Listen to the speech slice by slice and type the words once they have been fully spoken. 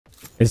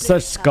It's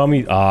such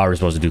scummy. Ah, we're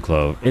supposed to do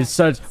Clove. It's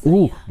such.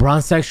 Ooh,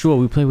 Bronze Sexual.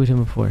 We played with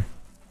him before.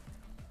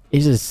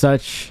 It's just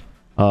such.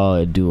 Oh,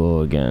 a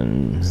duo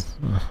again.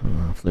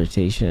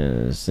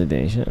 Flirtation,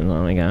 sedation.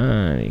 Oh my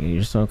god,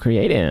 you're so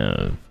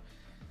creative,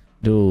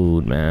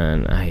 dude,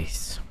 man.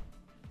 Nice.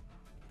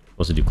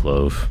 Supposed to do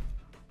Clove.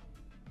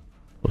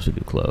 Supposed to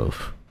do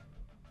Clove.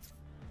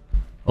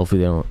 Hopefully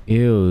they don't.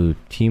 Ew,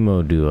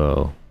 Teemo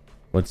duo.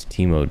 What's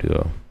Teemo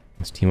duo?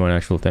 Is Teemo an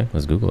actual thing?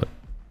 Let's Google it.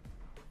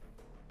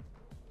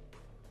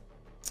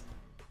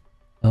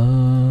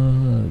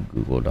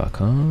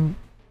 Google.com.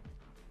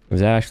 Is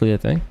that actually a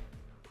thing?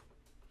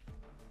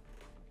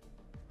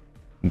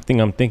 The thing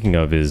I'm thinking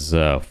of is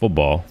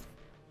football.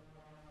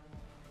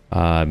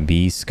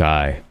 B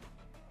Sky.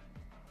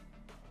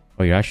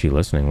 Oh, you're actually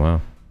listening.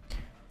 Wow.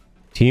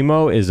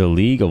 Teemo is a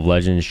League of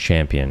Legends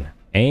champion.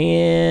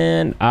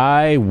 And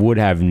I would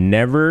have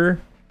never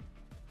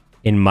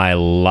in my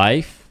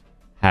life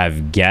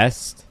have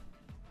guessed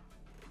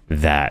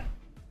that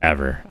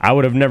ever. I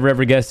would have never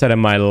ever guessed that in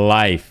my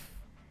life.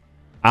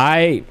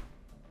 I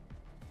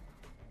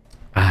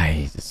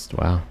just,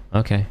 wow.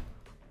 Okay.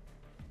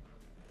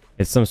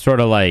 It's some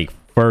sort of like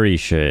furry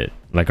shit,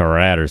 like a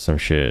rat or some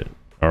shit,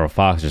 or a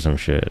fox or some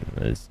shit.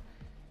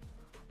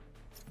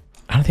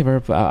 I don't think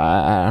I've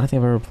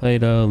ever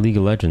played League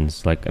of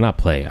Legends. Like, not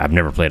play. I've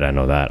never played. I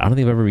know that. I don't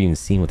think I've ever even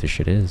seen what this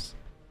shit is.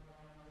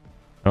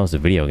 I know it's a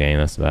video game.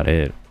 That's about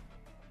it.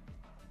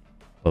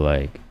 But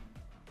like,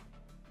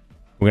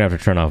 we're gonna have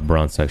to turn off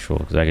Bronze Sexual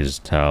because I could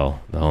just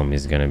tell the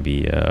homie's gonna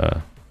be.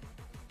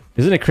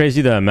 Isn't it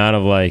crazy the amount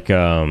of like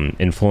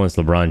influence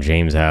LeBron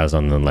James has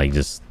on the like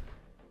just.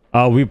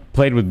 We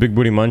played with Big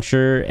Booty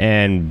Muncher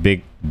and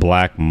Big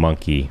Black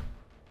Monkey.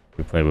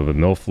 We played with a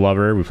MILF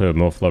Lover. We played with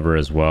MILF Lover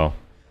as well.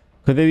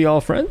 Could they be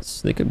all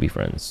friends? They could be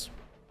friends.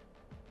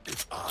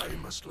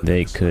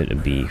 They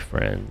could be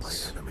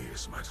friends.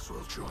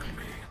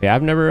 Yeah,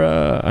 I've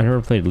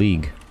never played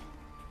League.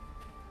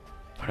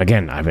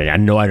 Again, I mean, I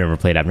know I never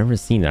played. I've never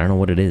seen it. I don't know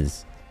what it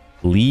is.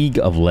 League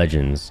of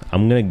Legends.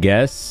 I'm gonna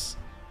guess.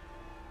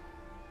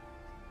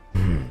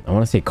 I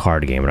want to say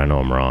card game, but I know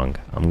I'm wrong.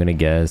 I'm gonna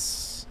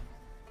guess.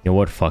 You know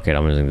what? Fuck it.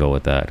 I'm just gonna go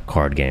with that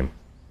card game.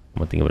 I'm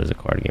gonna think of it as a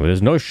card game. But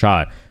there's no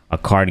shot a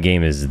card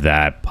game is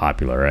that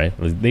popular, right?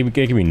 There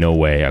can be no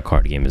way a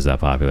card game is that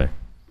popular.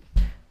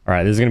 All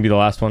right, this is gonna be the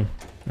last one,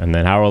 and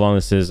then however long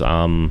this is,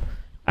 actually,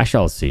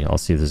 I'll see. I'll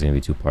see if this is gonna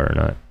be 2-part or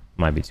not.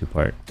 Might be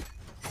 2-part.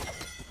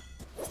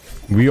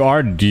 We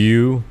are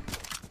due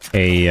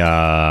a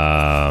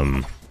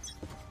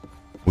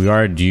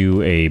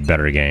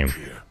better game.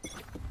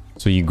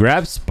 So you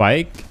grab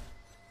Spike,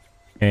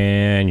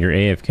 and you're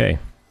AFK.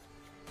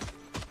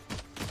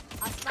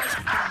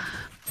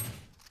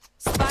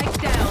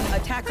 Spike down,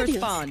 attacker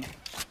spawn.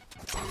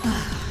 I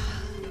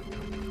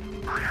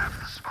have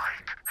the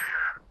spike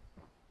here.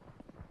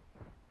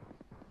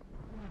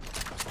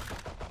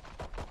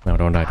 No,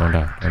 don't die, don't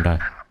die, don't die.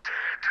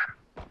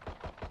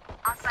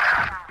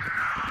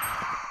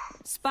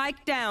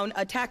 Spike down,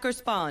 attacker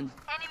spawn.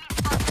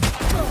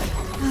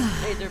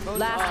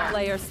 Last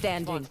player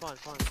standing.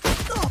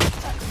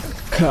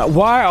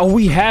 Why are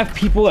we have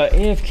people at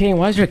AFK?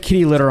 Why is there a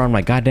kitty litter on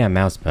my goddamn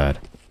mouse pad?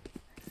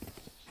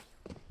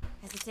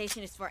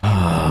 Hesitation is for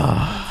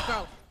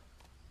How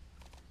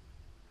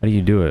do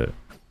you do it?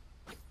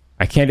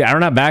 I can't. I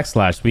don't have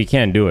backslash. So we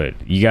can't do it.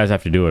 You guys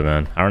have to do it,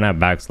 man. I don't have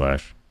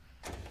backslash.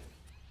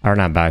 I don't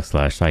have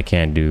backslash, so I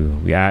can't do.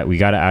 We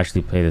gotta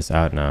actually play this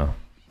out now.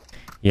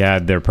 Yeah,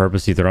 they're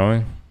purposely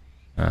throwing.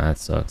 That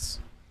sucks.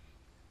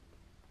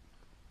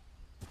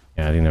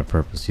 Yeah, I think they're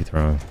purposely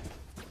throwing.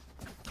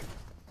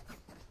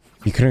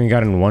 You couldn't have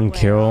gotten one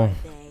kill.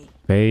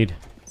 Fade.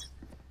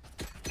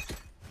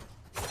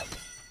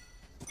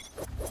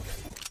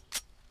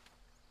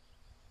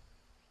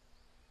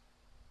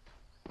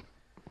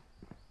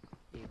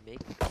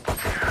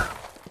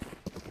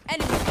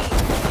 Enemy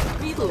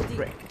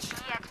reloading.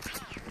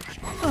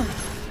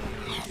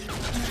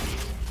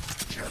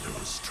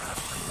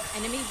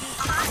 Enemy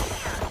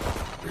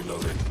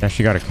Yeah,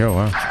 she got a kill.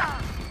 Wow.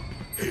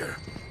 Here.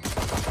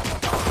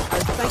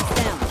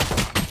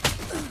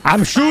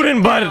 I'm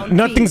shooting, but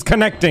nothing's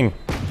connecting.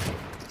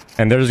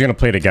 And they're just gonna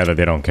play together.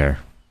 They don't care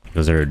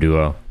because they're a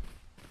duo.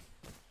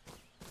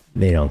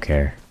 They don't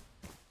care.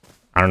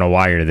 I don't know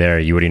why you're there.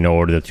 You already know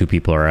where the two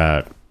people are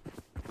at.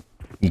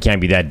 You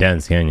can't be that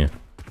dense, can you?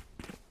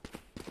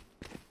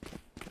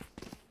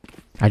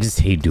 I just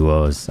hate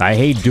duos. I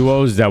hate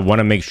duos that want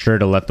to make sure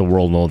to let the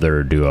world know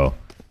they're a duo.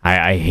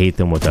 I hate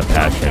them with a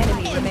passion.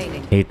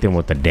 Hate them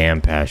with a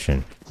damn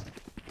passion.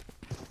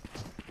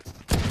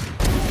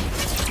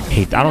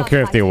 I don't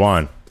care if they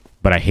won,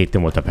 but I hate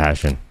them with a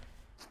passion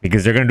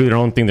because they're gonna do their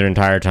own thing their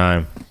entire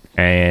time,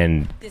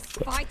 and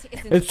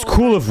it's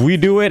cool if we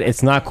do it.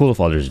 It's not cool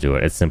if others do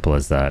it. It's simple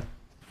as that.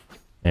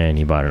 And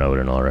he bought an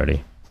Odin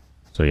already,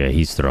 so yeah,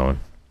 he's throwing.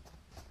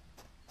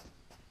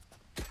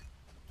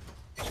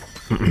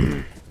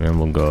 And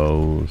we'll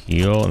go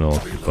heal, and we'll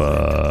keep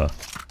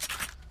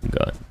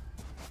gun.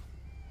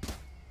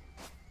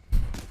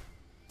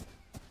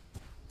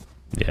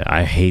 Yeah,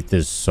 I hate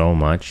this so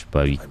much,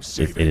 but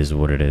it is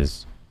what it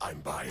is. I'm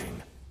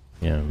buying.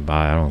 Yeah,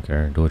 buy. I don't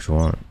care. Do what you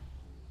want.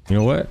 You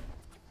know what?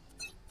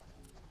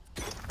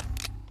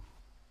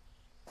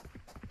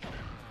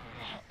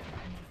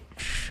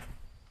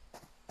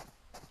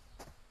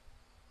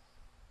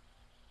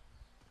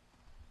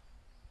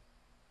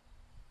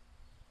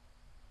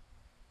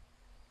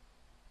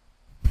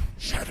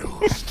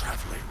 Shadows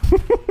traveling.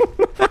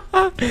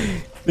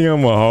 Think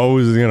I'm a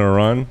hose is gonna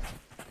run.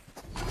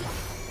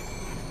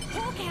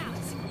 Hawk out.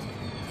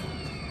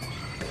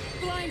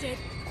 Blinded.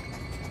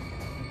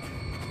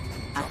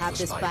 I have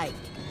this spike.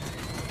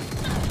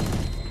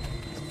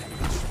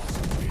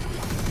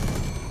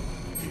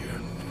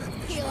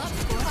 Heal up.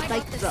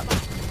 Spike drop.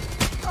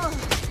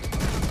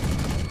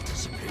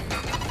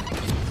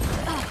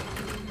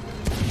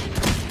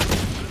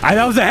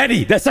 That was a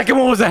heady. That second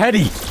one was a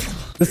heady.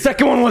 The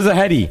second one was a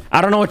heady.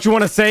 I don't know what you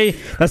want to say.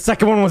 That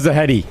second one was a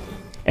heady.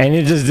 And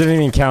it just didn't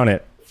even count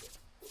it.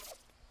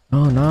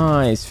 Oh,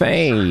 nice.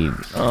 Fade.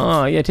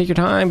 Oh, yeah. Take your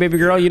time, baby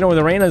girl. You know where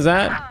the Reyna's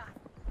at.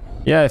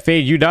 Yeah,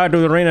 Fade, you died to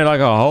the Reyna like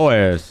a hoe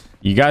ass.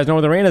 You guys know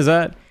where the Reyna's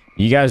at?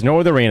 You guys know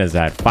where the Reyna's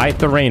at. Fight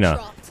the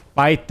Reyna.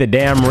 Fight the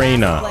damn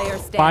Reyna.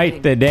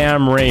 Fight the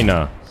damn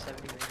Reyna.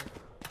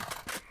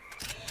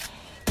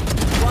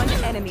 One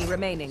enemy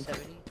remaining.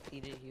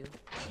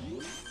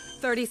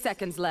 30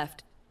 seconds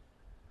left.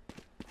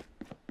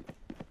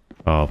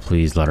 Oh,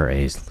 please let her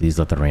ace. Please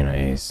let the Reyna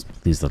ace.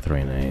 Please let the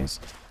Reyna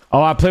ace.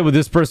 Oh, I played with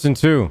this person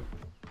too.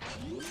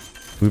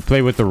 We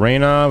played with the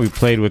Reyna. We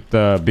played with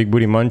the Big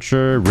Booty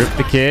Muncher. Rip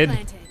the Kid.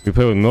 We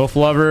played with MILF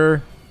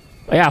Lover.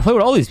 Yeah, I played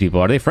with all these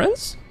people. Are they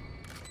friends?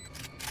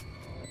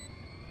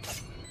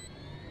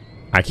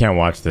 I can't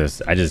watch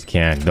this. I just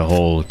can't. The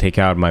whole take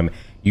out my...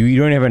 You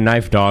don't have a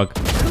knife, dog.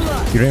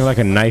 You don't have like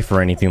a knife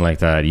or anything like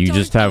that. You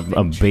just have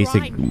a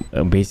basic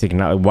what's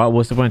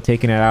the point of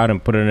taking it out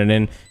and putting it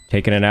in?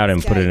 Taking it out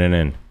and putting it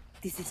in.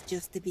 This is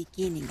just the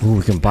beginning. Ooh,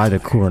 we can buy the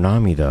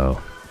KURONAMI though.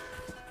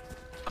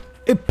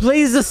 It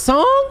plays the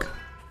song?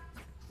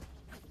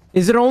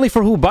 Is it only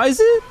for who buys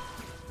it?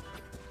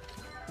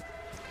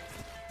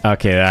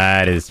 Okay,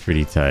 that is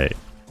pretty tight.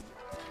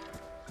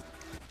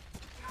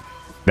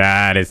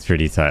 That is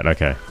pretty tight.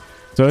 Okay.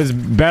 So it's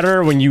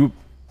better when you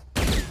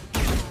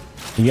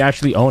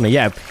actually own it.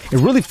 Yeah, it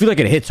really feels like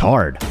it hits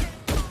hard.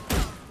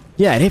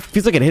 Yeah, it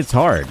feels like it hits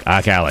hard.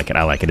 Okay, I like it.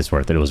 I like it. It's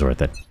worth it. It was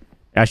worth it.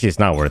 Actually, it's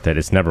not worth it.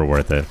 It's never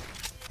worth it.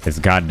 It's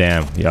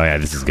goddamn. Oh, yeah,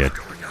 this is good.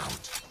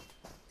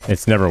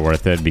 It's never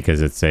worth it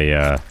because it's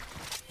a...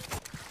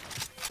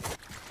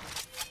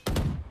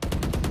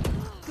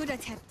 Good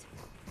attempt.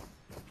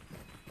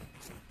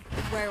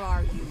 Where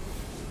are you?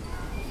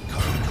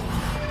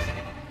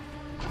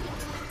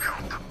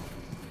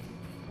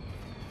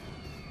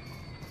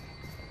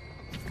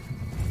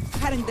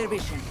 Cutting their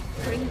vision.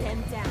 Bring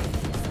them down.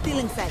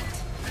 Stealing sight.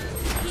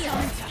 Heal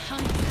to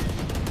hunt.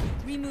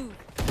 Remove.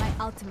 My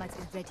ultimate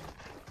is ready.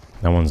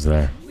 That one's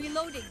there.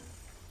 Reloading.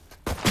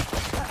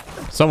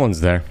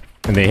 Someone's there.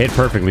 And they hit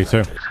perfectly,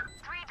 too.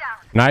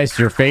 Nice.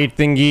 Your fade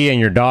thingy and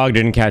your dog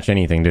didn't catch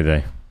anything, did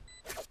they?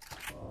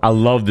 I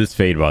love this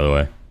fade, by the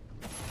way.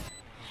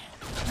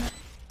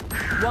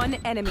 One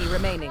enemy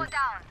remaining.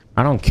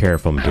 I don't care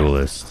if I'm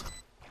duelist.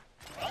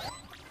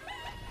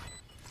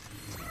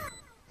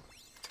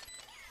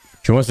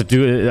 She wants to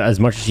do it as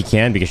much as she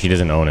can because she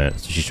doesn't own it.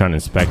 So she's trying to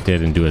inspect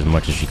it and do as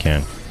much as she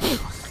can.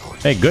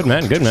 Hey, good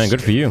man. Good man.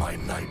 Good for you.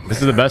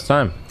 This is the best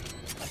time.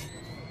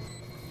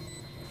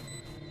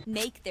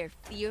 Make their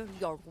fear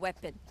your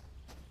weapon.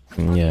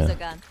 Yeah. Use a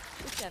gun.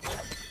 Whichever.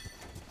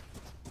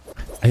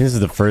 I think this is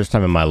the first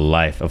time in my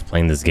life of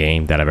playing this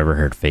game that I've ever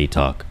heard Faye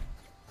talk.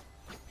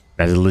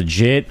 That's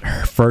legit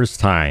her first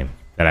time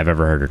that I've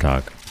ever heard her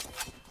talk.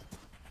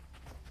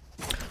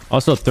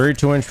 Also,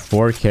 32-inch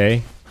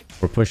 4K.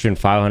 We're pushing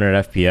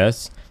 500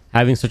 FPS.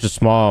 Having such a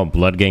small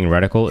blood gang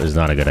reticle is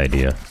not a good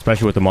idea,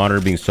 especially with the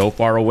monitor being so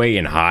far away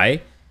and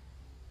high.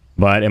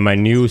 But in my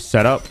new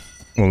setup,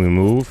 when we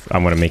move,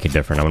 I'm going to make it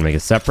different. I'm going to make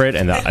it separate,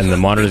 and the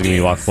monitor is going to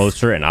be a lot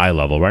closer and eye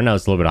level. Right now,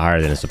 it's a little bit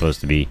higher than it's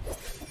supposed to be.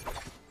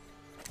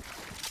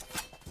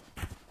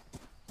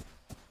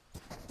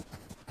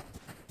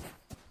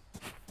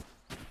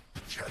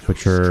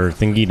 Put your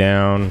thingy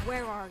down.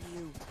 Where are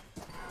you?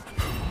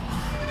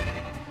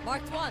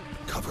 Marked one.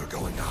 Cover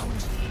going out.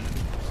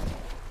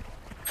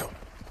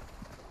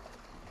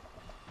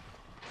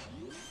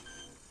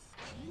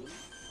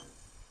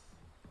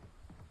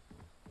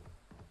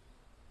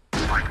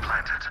 Spike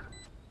planted.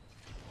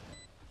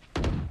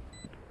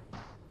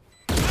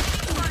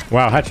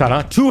 Wow, headshot,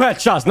 huh? 2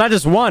 headshots, not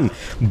just one.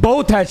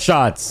 Both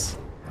headshots.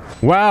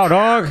 Wow,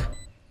 dog.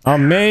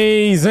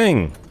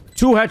 Amazing.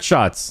 2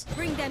 headshots.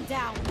 Bring them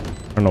down.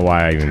 I don't know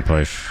why I even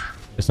push.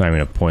 It's not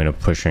even a point of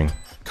pushing.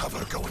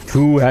 Cover going out. 2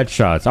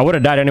 headshots. I would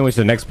have died anyways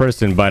to the next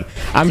person, but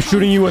I'm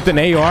shooting you with an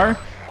AR.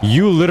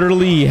 You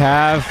literally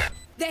have...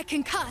 They're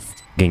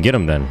concussed. Can get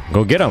them then.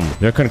 Go get them.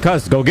 They're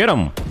concussed. Go get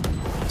them.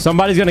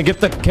 Somebody's gonna get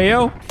the KO.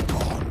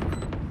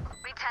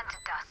 We turn to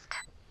dust.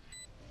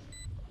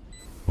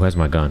 Who has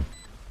my gun?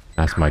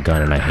 That's my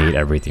gun, and I hate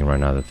everything right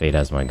now. The Fate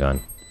has my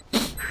gun.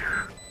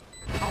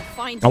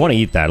 Find I want to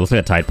eat that. It looks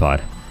like a Tide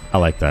Pod. I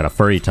like that. A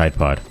furry Tide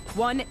Pod.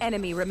 One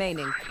enemy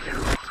remaining.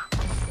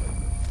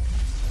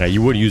 Yeah,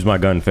 you would use my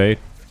gun, Fade.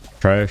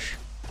 Trash.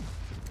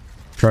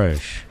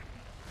 Trash.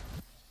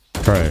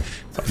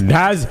 Trash.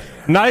 Has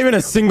not even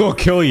a single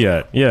kill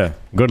yet. Yeah.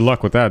 Good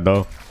luck with that,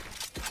 though.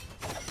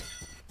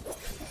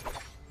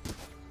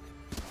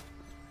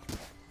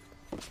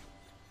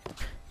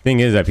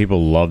 Thing is that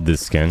people love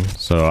this skin,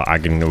 so I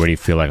can already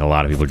feel like a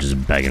lot of people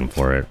just begging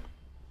for it.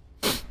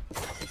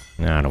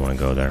 Nah, I don't want to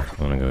go there.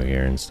 I want to go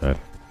here instead.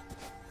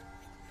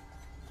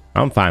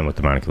 I'm fine with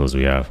the amount of kills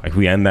we have. Like, if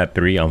we end that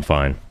 3, I'm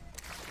fine.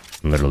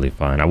 I'm literally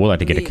fine. I would like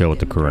to get a kill with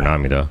the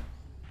Kuronami, though.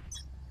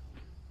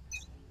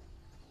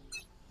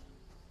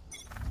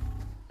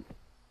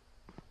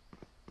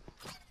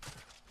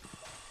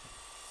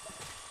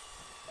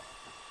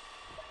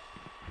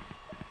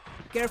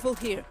 Careful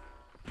here.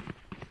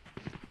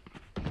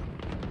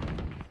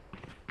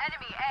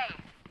 Enemy A.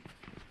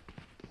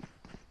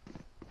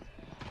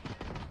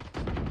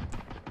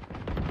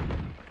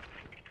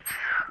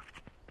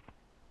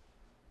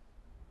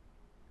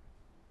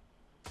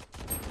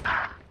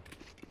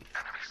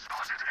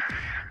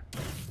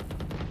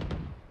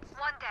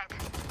 One dead.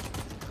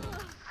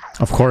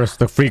 Of course,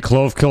 the free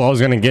clove kill I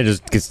was gonna get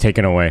just gets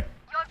taken away.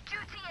 Your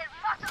duty is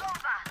not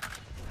over.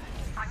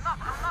 I'm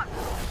not.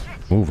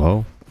 Shit. Move,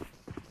 ho.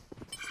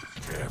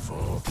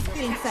 Careful.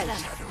 Feeling sight.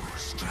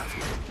 Shadows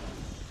traveling.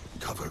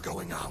 Cover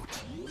going out.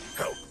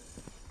 Help.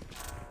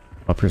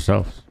 Up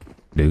yourselves,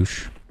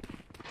 douche.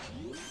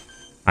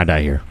 I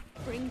die here.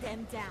 Bring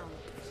them down.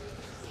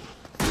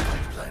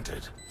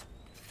 Planted.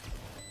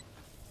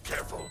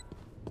 Careful.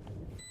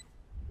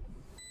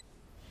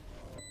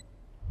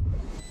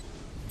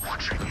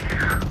 Watching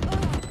here.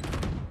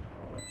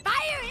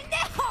 Fire in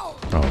the hole!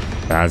 Oh,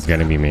 that's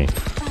gonna be me.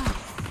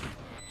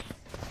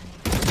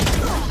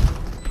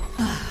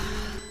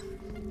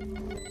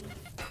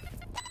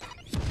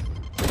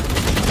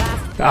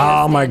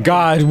 Oh my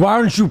god, why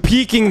aren't you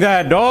peeking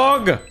that,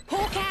 dog?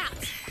 Hawk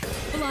out!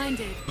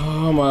 Blinded.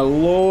 Oh my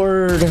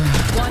lord.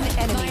 One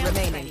enemy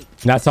remaining.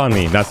 That's on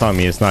me. That's on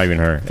me. It's not even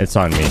her. It's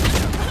on me.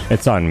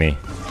 It's on me.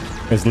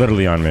 It's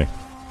literally on me.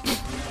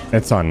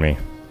 It's on me.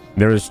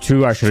 There was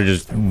 2. I should have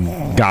just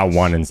got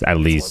 1 at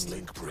least.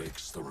 Link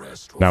breaks, the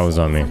rest That was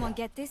on me. Someone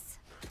get this?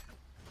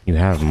 You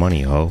have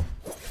money, ho.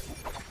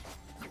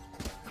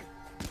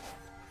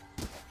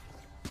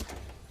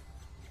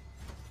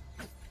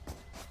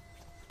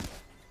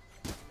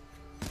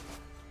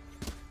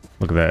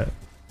 Look at that.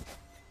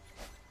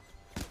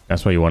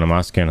 That's why you want a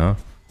my skin, huh?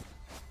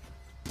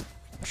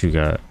 What you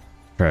got?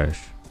 Trash.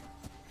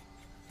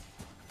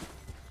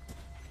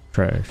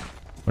 Trash.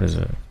 What is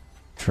it?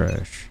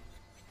 Trash.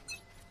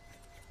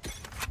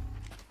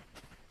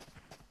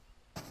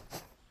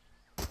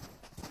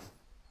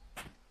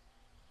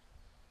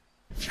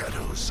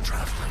 Shadows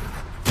traveling.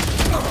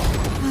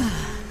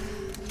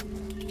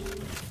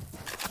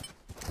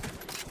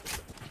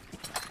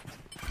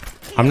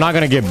 I'm not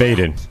gonna get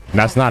baited.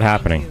 That's not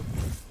happening.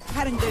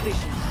 Cutting their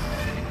vision.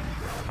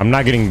 I'm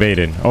not getting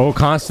baited. Oh,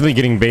 constantly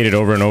getting baited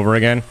over and over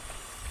again.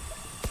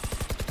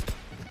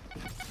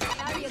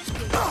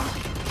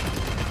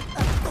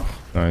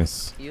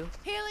 Nice.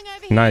 Healing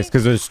over Nice,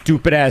 because the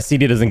stupid ass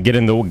CD doesn't get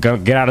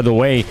out of the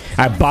way.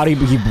 At body,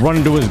 he run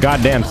into his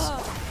goddamn.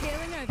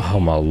 Oh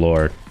my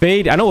lord.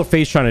 Fade, I know what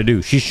Fade's trying to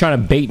do. She's trying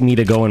to bait me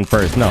to go in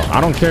first. No, I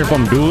don't care if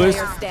I'm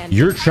duelist.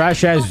 You're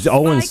trash ass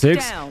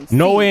 0-6.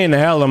 No way in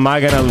hell am I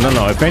gonna.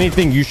 No. If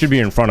anything, you should be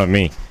in front of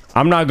me.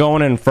 I'm not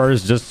going in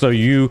first just so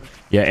you.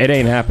 Yeah, it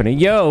ain't happening.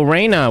 Yo,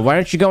 Reyna, why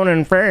aren't you going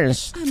in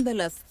first? I'm the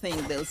last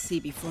thing they'll see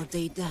before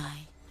they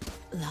die.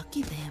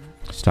 Lucky them.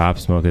 Stop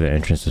smoking the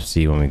entrance of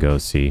C when we go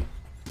C.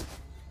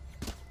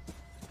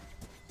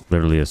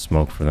 Literally a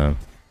smoke for them.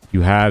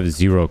 You have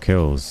 0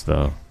 kills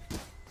though.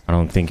 I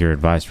don't think your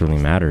advice really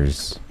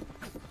matters.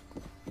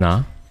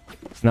 Nah.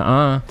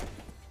 Nuh-uh.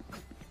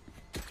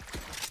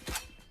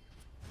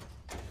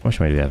 What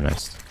should I do that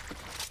next?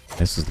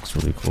 This looks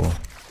really cool.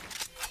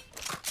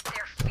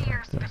 Their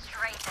fears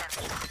betray them.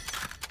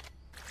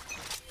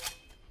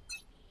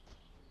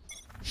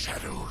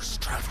 Shadows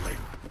traveling.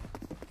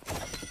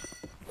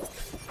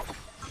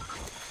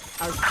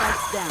 Our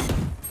spikes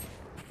down.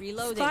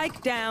 Reloading.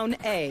 Spike down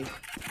A.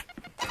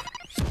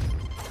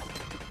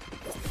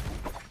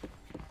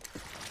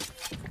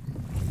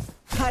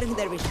 Cutting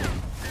their vision.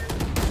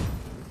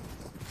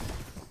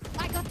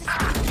 I got the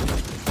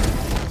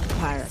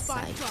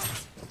Parasite.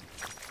 cross.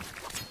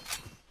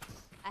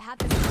 I had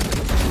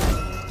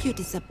the You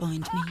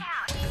disappoint me.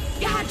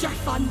 You had your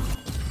fun.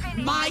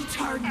 My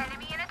turn.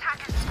 Enemy in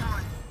attacker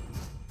spawn.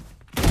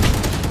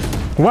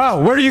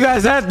 Wow, where are you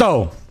guys at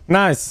though?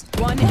 Nice.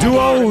 One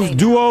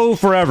Duo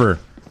forever.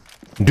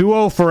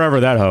 Duo forever,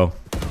 that hoe.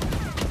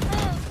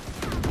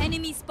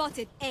 Enemy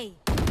spotted. A.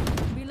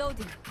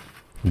 Reloading.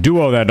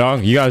 Duo that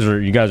dog. You guys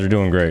are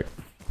doing great.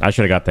 I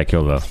should have got that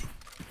kill though.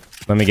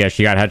 Let me guess.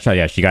 She got headshot.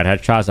 Yeah, she got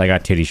headshots. I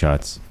got titty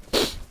shots.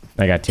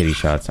 I got titty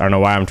shots. I don't know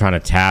why I'm trying to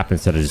tap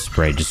instead of just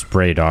spray. Just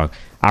spray, dog.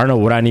 I don't know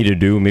what I need to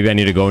do. Maybe I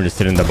need to go and just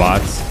sit in the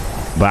bots.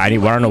 But I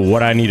don't know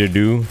what I need to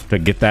do to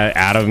get that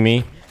out of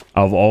me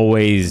of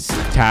always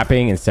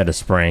tapping instead of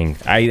spraying.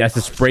 That's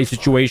a spray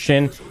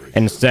situation.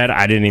 Instead,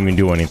 I didn't even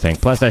do anything.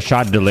 Plus, that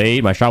shot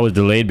delayed. My shot was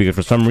delayed because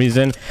for some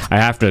reason I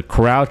have to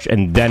crouch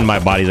and then my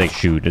body's like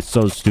shoot. It's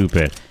so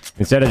stupid.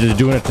 Instead of just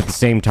doing it at the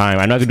same time.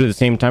 I know I can do it at the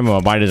same time, but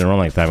my body doesn't run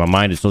like that. My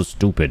mind is so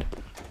stupid.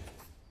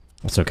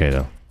 It's okay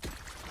though.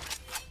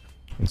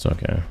 It's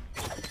okay.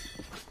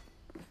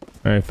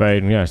 All right,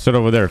 Fade. Yeah, sit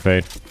over there,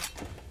 Fade.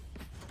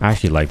 I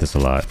actually like this a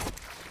lot.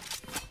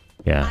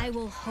 Yeah. I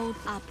will hold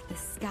up the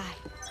sky.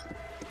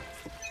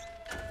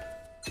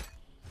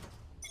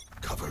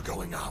 Cover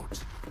going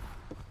out.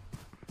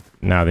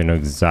 Now they know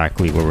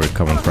exactly where we're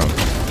coming from.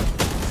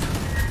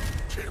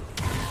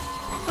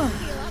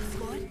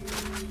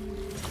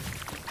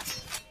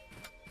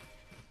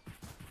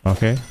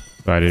 Okay.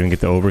 So I didn't get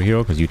the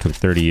overheal because you took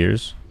 30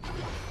 years.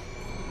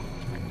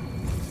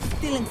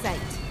 Still in sight.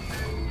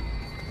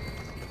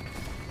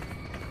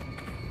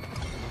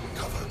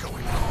 Cover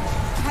going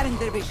out. Cutting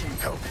their vision.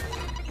 Help.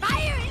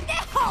 Fire in the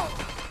hole!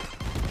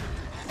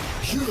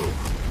 You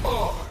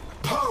are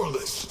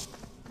powerless.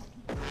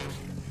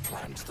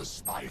 Plant the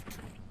spike.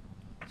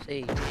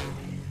 See.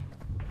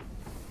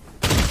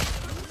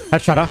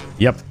 Headshot, huh?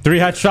 Yep. 3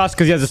 headshots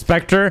because he has a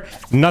Spectre.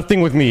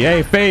 Nothing with me.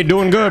 Hey, Fade,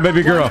 doing good,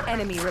 baby girl. One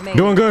enemy remaining.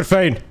 Doing good,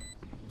 Fade.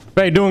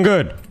 Fade, doing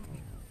good.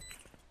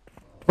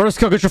 First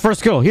kill, get your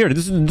first kill. Here,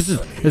 this is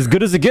as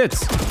good as it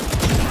gets.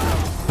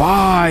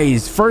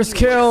 Buys. First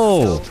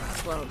kill.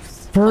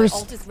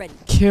 First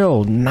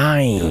kill.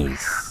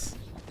 Nice.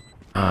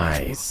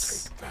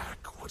 Nice.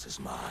 Back what is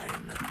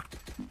mine.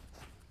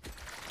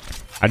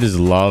 I just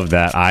love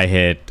that I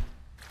hit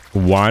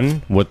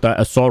 1 with the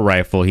assault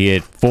rifle. He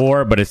hit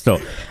 4, but it's still.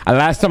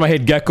 Last time I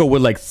hit Gecko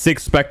with like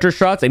 6 Spectre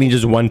shots, and he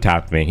just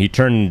one-tapped me. He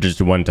turned and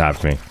just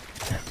one-tapped me.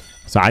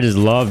 So I just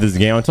love this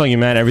game. I'm telling you,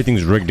 man,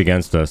 everything's rigged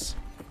against us.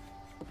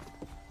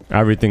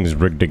 Everything's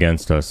rigged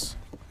against us.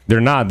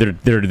 They're not.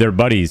 They're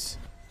buddies.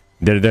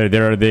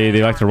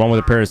 They like to run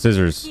with a pair of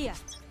scissors. Here.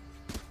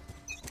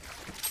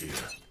 Here.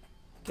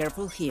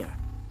 Careful here.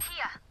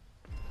 Here.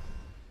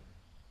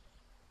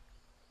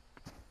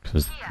 So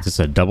is this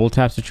a double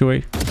tap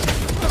situation?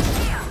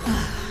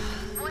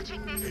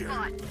 Watching this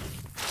spot.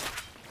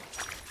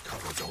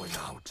 Cover going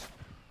out.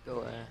 Go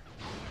away.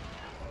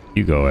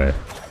 You go ahead.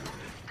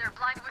 They're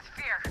blind with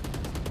fear.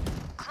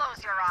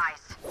 Close your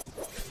eyes.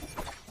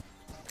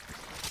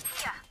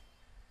 Here.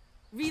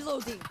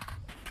 Reloading.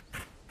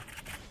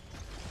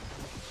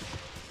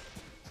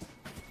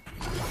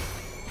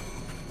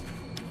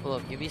 Pull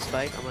up, give me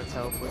spike, I'm gonna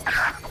teleport.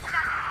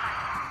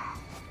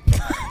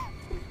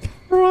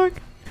 Rock.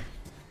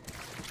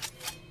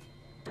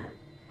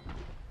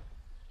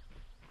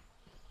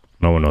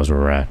 No one knows where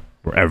we're at.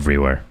 We're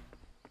everywhere.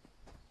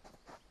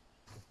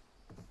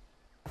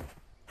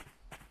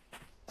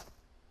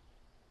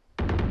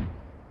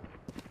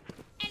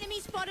 Enemy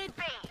spotted.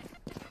 B.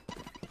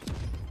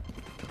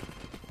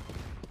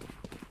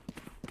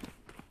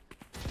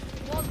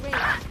 Wall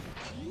raised.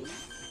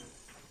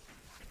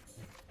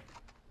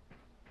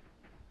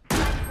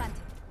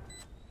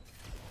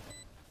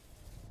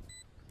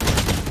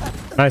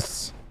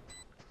 Nice.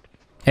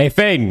 Hey,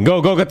 Fade,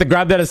 go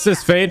grab that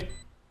assist, Fade.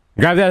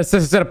 Grab that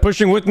assist instead of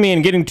pushing with me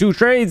and getting 2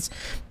 trades.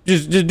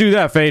 Just do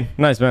that, Fade.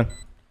 Nice, man.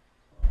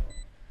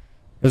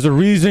 There's a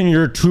reason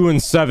you're 2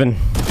 and 7.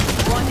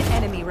 One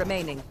enemy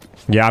remaining.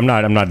 Yeah, I'm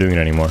not doing it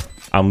anymore.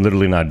 I'm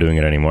literally not doing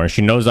it anymore.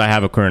 She knows I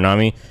have a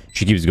Kuronami.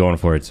 She keeps going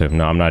for it, so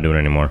no, I'm not doing it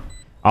anymore.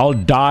 I'll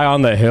die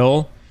on the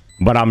hill,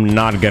 but I'm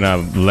not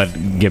gonna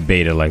get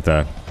baited like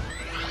that.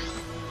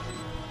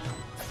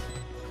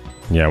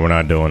 Yeah, we're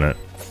not doing it.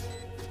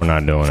 We're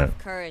not doing it.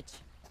 Courage.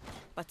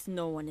 But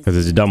no one is.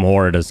 Because this dumb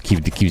whore does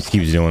keeps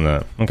doing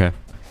that. Okay.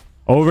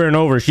 Over and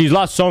over. She's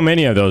lost so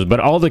many of those, but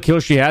all the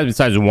kills she has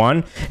besides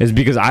 1 is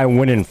because I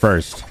went in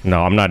first.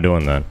 No, I'm not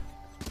doing that.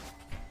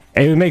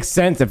 It would make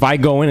sense if I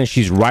go in and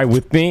she's right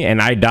with me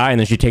and I die and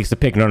then she takes the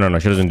pick. No.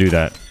 She doesn't do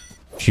that.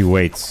 She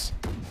waits.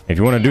 If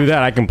you want to do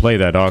that, I can play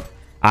that, dog.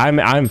 I'm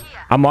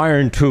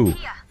iron 2.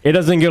 It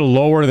doesn't get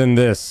lower than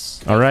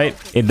this. All right?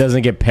 It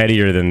doesn't get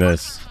pettier than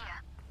this.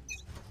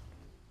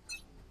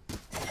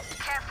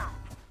 Careful.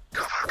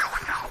 Cover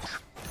going out.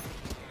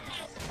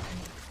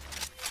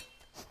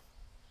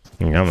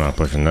 Yeah, I'm not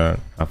pushing that.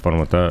 Have fun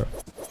with that.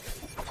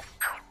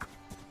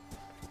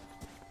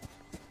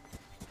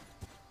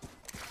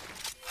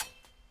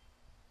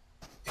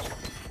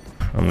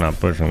 I'm not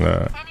pushing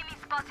that. Enemy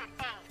spotted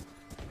A.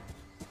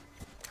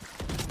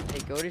 Hey,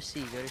 go to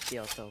C,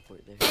 I'll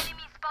teleport there.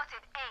 Enemy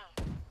spotted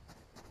A.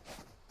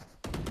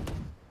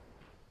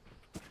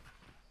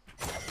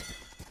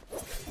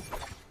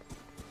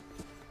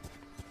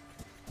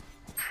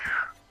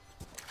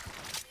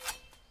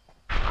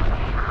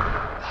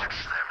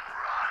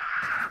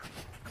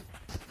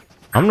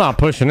 I'm not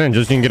pushing in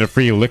just so you can get a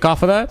free lick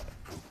off of that.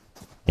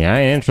 Yeah, I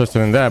ain't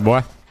interested in that,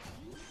 boy.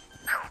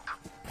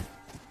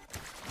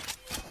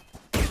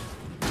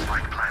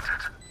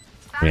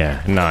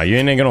 Yeah, nah, you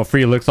ain't gonna no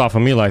free licks off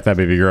of me like that,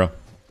 baby girl.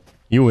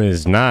 You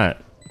is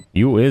not.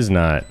 You is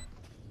not.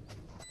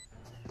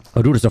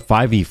 Oh, dude, it's a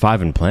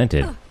 5v5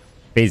 implanted.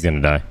 Fade's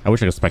gonna die. I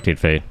wish I could spectate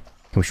Fade.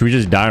 Should we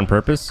just die on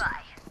purpose?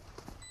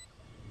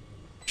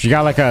 She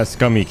got like a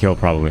scummy kill,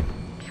 probably.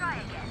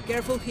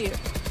 Careful here.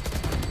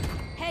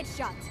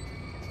 Headshot.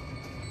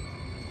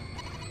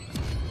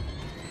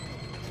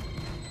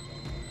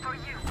 For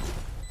you.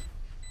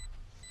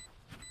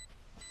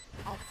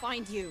 I'll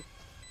find you.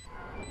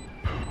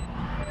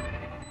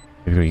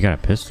 Baby, you got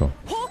a pistol.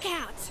 Hawk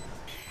out.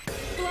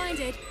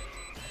 Blinded.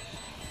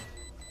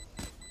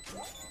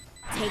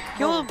 Take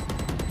Kill him.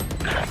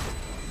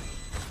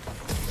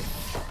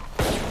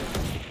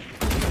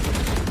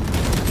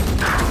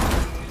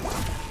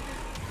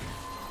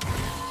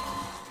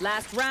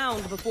 Last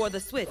round before the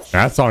switch.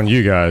 That's on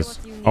you guys.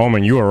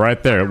 Omen, you were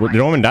right there. Did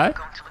Omen die?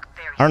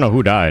 I don't know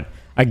who died.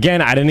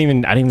 Again, I didn't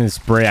even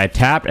spray. I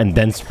tapped and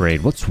then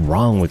sprayed. What's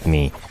wrong with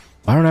me?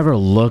 I don't ever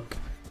look.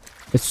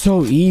 It's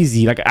so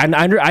easy. Like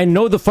I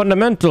know the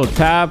fundamental.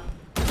 Tap,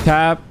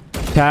 tap,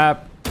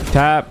 tap,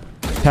 tap,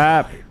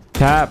 tap,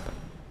 tap,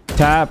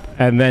 tap,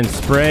 and then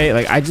spray.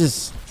 Like I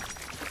just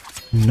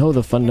know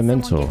the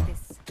fundamental.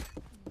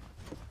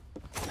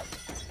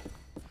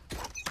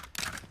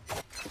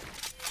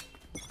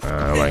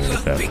 I can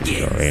get that.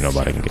 So ain't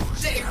nobody can get.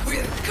 They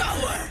will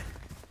cover.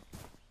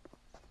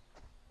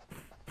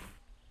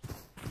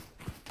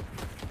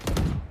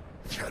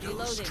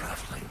 Shadows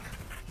traveling.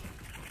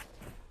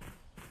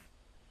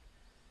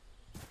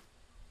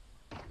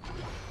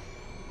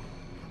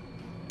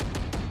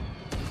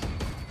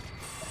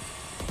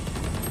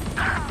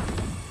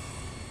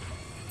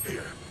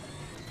 Here.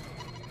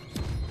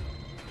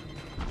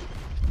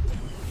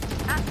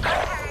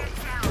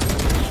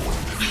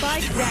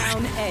 Spike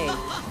down A.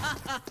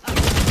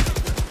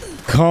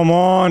 Come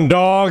on,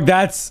 dog.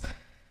 That's.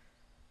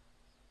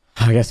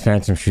 I guess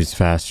Phantom shoots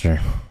faster.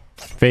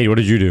 Fade, what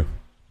did you do?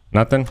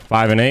 Nothing?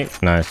 5 and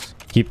 8? Nice.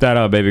 Keep that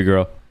up, baby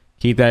girl.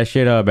 Keep that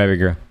shit up, baby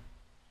girl.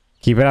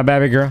 Keep it up,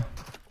 baby girl.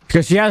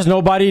 Because she has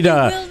nobody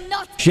to...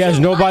 She has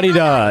nobody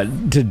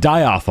to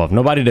die off of.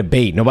 Nobody to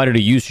bait. Nobody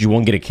to use. She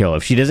won't get a kill.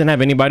 If she doesn't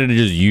have anybody to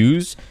just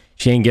use,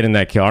 she ain't getting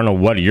that kill. I don't know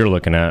what you're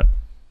looking at.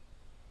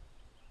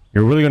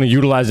 You're really going to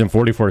utilize in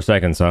 44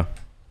 seconds, huh?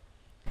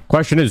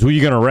 Question is, who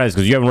you going to res?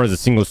 Because you haven't res a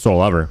single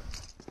soul ever.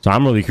 So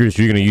I'm really curious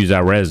who you're going to use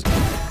that res.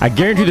 I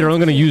guarantee they're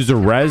only going to use the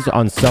res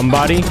on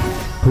somebody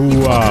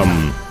who...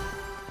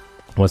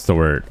 What's the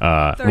word?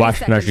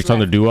 Watch, no, she's on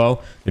the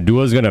duo. The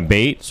duo is going to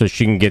bait so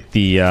she can get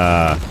the...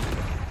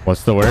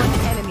 what's the word?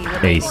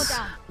 Ace.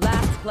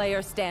 Last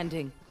player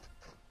standing.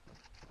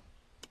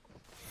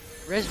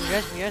 Res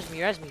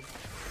me.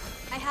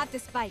 I have the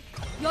spike.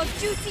 Your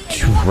duty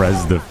is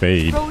Res the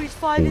fade. Bro, he's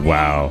 5 and 8.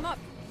 Wow.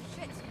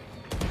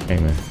 Hey,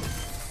 man.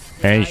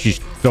 And she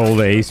stole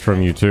the ace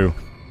from you, too.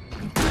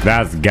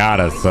 That's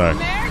gotta suck.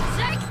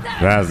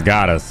 That's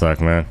gotta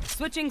suck, man.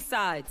 Switching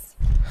sides.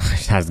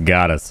 That's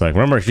gotta suck.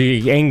 Remember,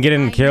 she ain't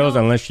getting kills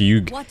unless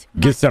you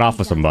gets it off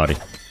of somebody.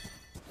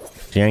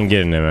 She ain't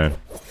getting it, man.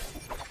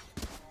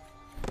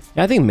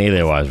 Yeah, I think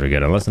melee-wise we're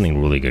good, unless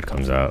something really good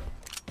comes out.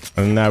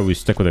 And now we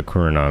stick with a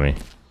Kuronami.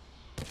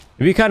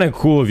 It'd be kind of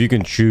cool if you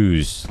can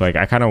choose. Like,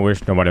 I kind of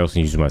wish nobody else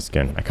can use my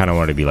skin. I kind of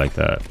want to be like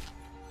that.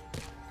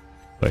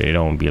 But it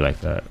don't be like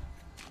that.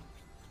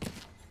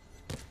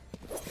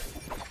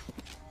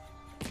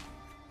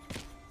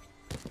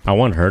 I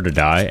want her to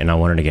die, and I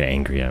want her to get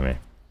angry at me.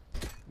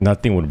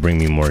 Nothing would bring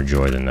me more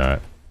joy than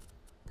that.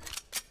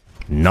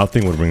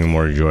 Nothing would bring me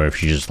more joy if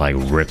she just, like,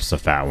 rips a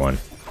fat one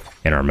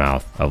in her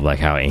mouth of, like,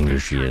 how angry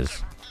she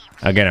is.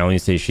 Again, I only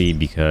say she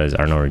because I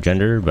don't know her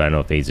gender, but I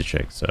know Fade's a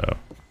chick, so...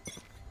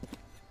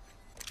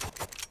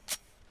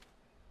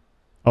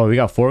 Oh, we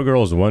got 4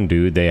 girls, 1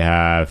 dude. They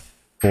have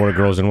 4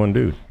 girls and 1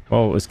 dude.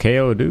 Oh, is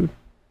KO a dude?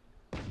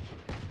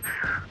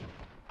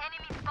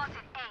 Enemy spotted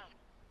A.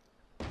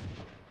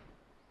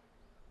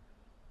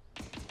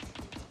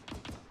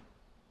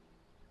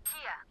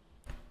 Here.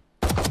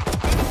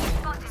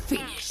 Spotted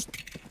finished.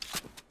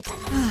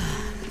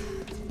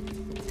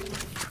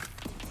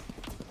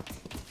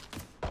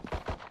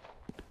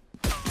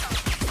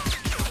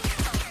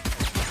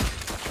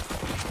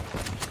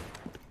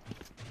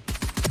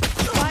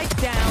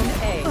 Spike down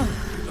A.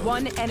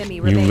 One enemy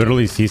remaining. You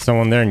literally see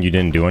someone there and you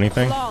didn't do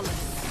anything?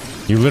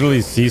 Flawless. You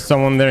literally see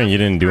someone there and you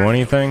didn't do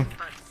anything?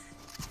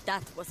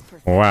 That was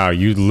perfect. Wow,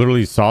 you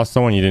literally saw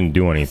someone, you didn't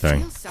do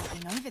anything. Feel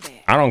something over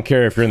there. I don't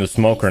care if you're in the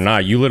smoke or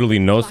not. You literally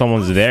know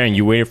someone's there and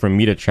you waited for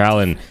me to chow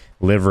and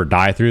live or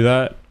die through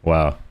that?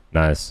 Wow,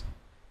 nice.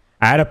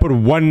 I had to put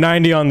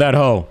 190 on that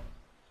hoe.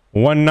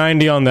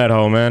 190 on that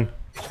hoe, man.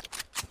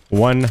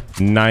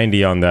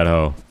 190 on that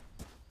hoe.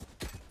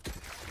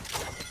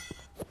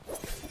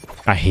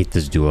 I hate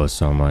this duo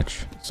so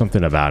much.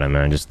 Something about it,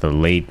 man. Just the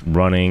late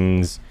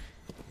runnings.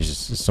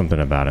 It's just something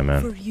about it,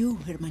 man. For you,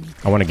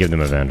 hermanito. I want to give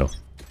them a Vandal.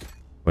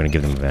 We're going to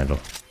give them a Vandal.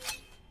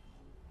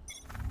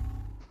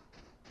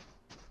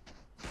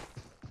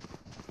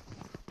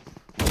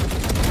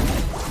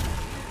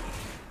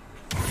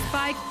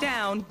 Spike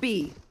down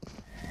B.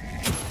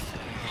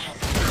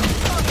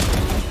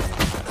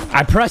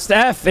 I pressed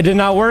F. It did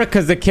not work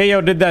because the KO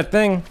did that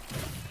thing.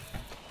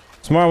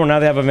 Tomorrow, now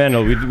they have a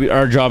Vandal.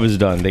 Our job is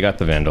done. They got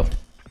the Vandal.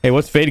 Hey,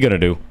 what's Fade gonna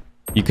do?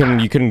 You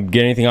couldn't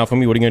get anything off of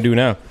me. What are you gonna do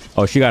now?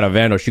 Oh, she got a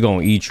Vandal. She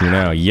gonna eat you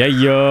now.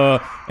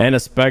 Yeah. And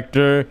a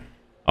Spectre.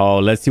 Oh,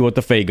 let's see what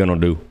the Fade gonna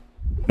do.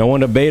 No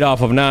one to bait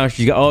off of now.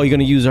 She's got, oh, you're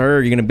gonna use her.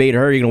 You're gonna bait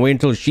her. You're gonna wait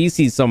until she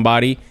sees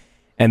somebody.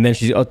 And then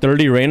she's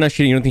 30 Reyna.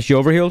 You don't think she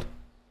overhealed?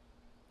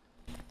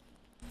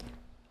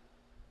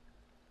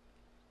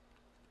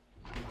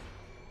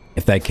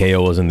 If that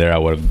KO wasn't there, I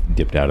would have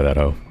dipped out of that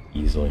hoe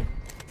easily.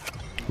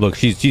 Look,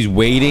 she's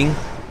waiting.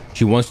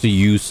 She wants to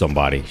use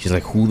somebody. She's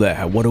like, who the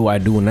hell? What do I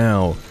do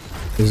now?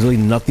 There's really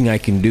nothing I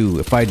can do.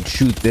 If I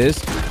shoot this,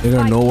 they're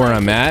gonna know where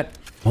I'm at.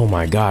 Oh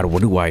my god,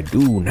 what do I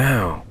do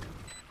now?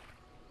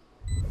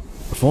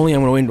 If only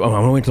I'm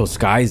gonna wait until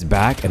Sky's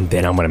back and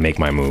then I'm gonna make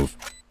my move.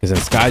 Because then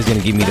Sky's gonna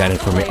give me that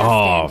information.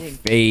 Oh,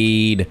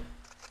 Fade.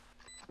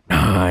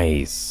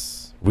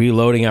 Nice.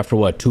 Reloading after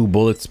what? 2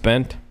 bullets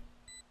spent?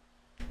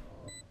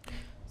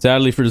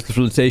 Sadly for the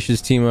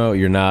Flirtatious Teemo,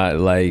 you're not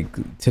like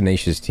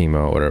Tenacious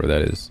Teemo, whatever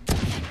that is.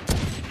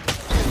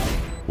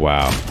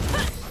 Wow.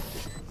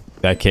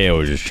 That KO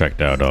was just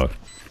checked out, dog.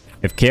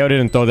 If KO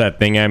didn't throw that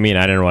thing at me and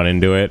I didn't run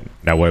into it,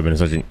 that would have been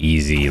such an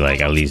easy,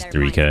 like, at least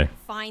 3K.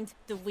 Find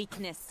the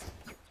weakness.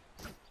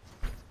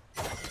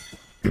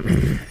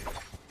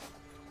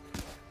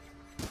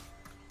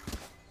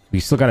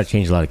 We still gotta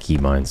change a lot of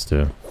keybinds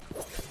too.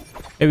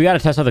 Hey, we gotta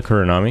test out the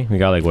Kuronami. We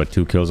got like what,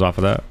 2 kills off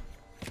of that.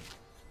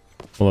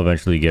 We'll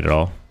eventually get it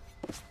all.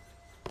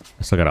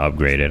 I still gotta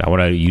upgrade it. I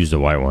want to use the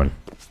white one.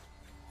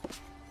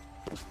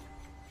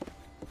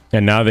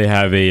 And now they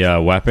have a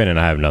weapon and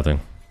I have nothing.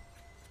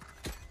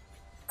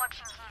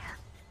 Watching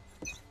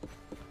here.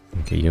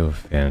 Okay, you have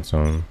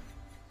Phantom.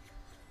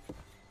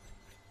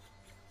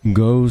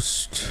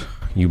 Ghost.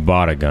 You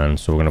bought a gun,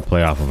 so we're gonna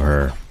play off of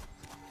her.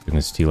 We're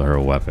gonna steal her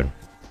weapon.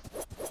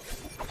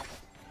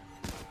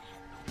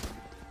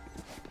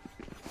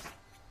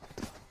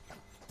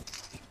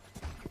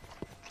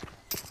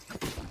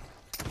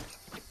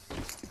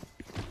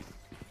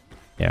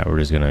 Yeah, we're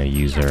just gonna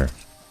use her.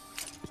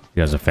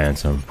 She has a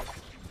Phantom.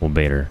 We'll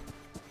bait her.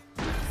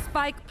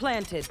 Spike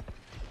planted.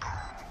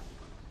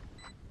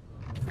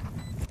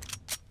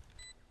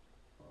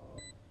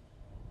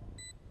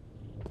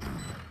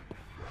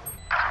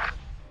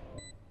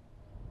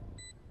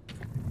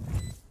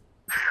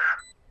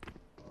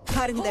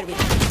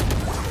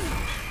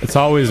 It's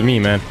always me,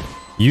 man.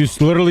 You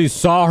literally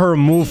saw her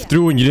move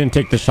through and you didn't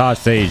take the shot,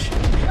 Sage.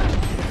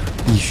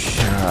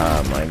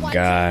 Oh my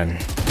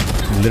god.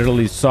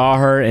 Literally saw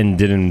her and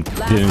didn't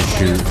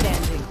shoot.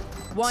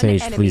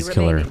 Sage, please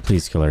kill her.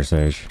 Please kill her,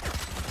 Sage.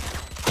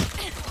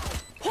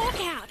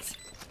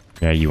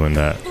 Yeah, you win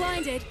that.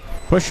 Blinded.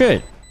 Push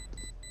it.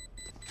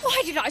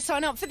 Why did I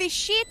sign up for this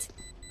shit?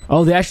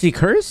 Oh, they actually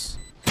curse?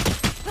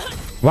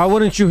 Why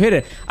wouldn't you hit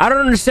it? I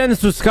don't understand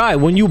this with Sky.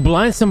 When you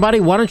blind somebody,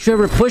 why don't you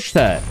ever push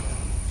that?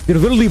 They're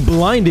literally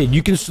blinded.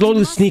 You can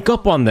slowly sneak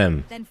up on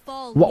them.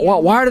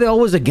 Why are they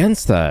always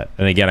against that?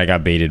 And again, I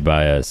got baited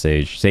by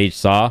Sage. Sage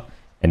saw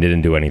and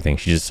didn't do anything.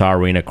 She just saw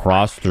Reyna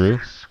cross through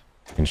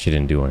and she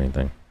didn't do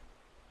anything.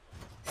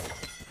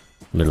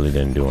 Literally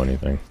didn't do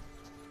anything.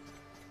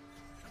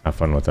 Have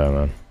fun with that,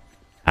 man.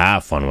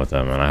 Have fun with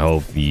that, man. I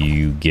hope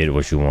you get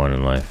what you want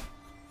in life.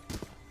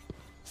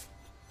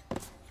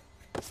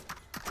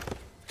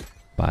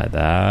 Buy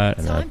that,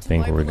 and I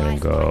think we're gonna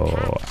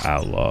go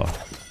outlaw.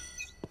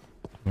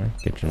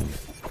 Get some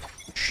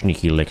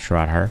sneaky licks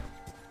right here.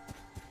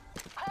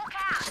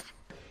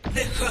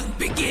 The hunt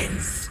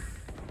begins.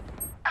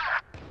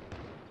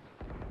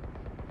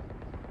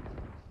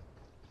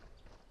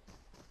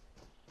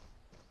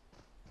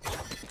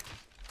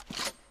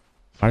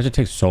 Why does it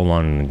take so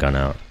long to gun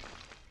out?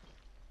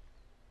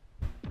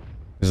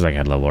 This is like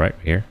head level, right?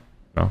 Here?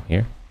 No,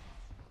 here.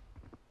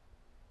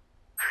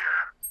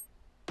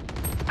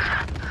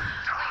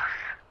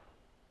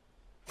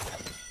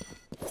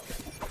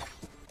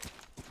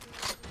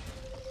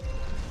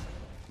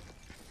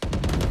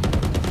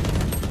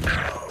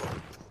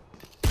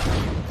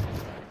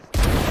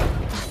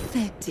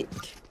 Pathetic.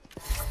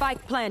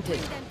 Spike planted.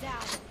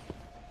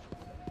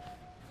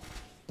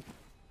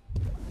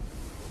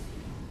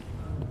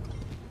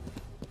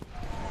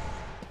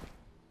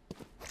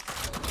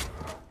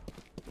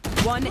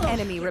 One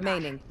enemy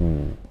remaining.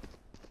 Ooh.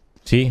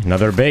 See,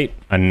 another bait.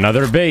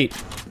 Another bait.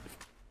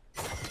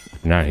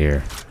 Not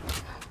here.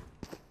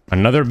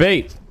 Another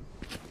bait.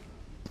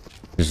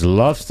 Just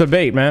loves to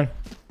bait, man.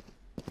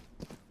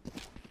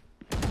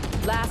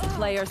 Last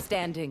player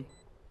standing.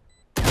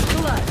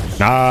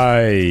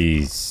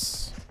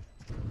 Nice.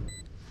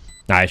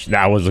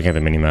 I was looking at the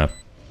minimap.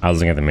 I was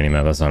looking at the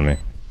minimap. That's on me.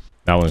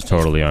 That one's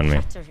totally on me.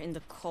 In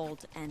the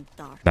cold and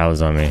dark. That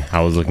was on me. I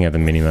was looking at the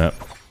minimap.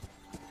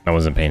 I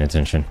wasn't paying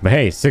attention. But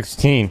hey,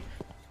 16.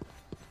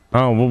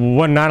 Oh,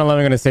 what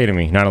 9/11 gonna say to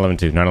me?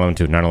 9/11-2,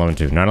 9/11-2,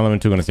 9/11-2,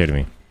 9/11-2 gonna say to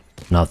me?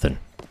 Nothing.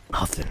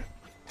 Nothing.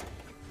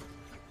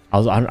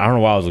 I don't know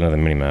why I was looking at the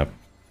minimap.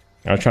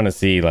 I was trying to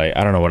see, like,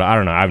 I don't know.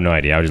 I have no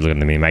idea. I was just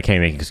looking at the minimap. I can't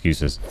make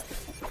excuses.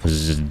 This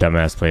is just a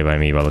dumbass play by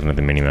me by looking at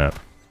the minimap.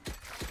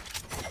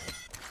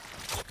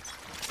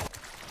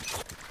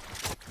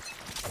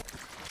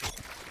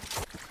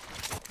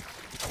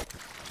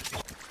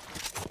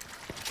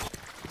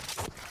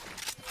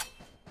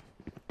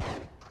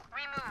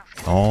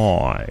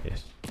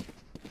 Nice.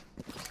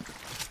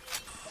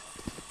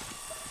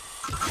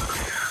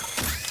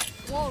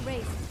 Wall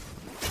raised.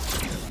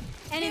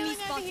 Enemy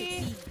spotted.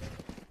 B.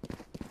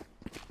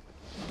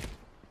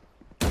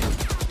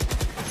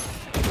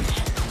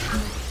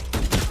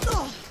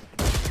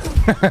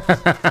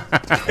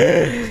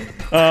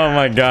 Oh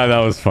my god, that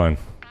was fun.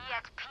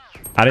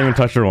 I didn't even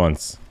touch her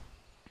once.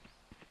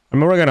 I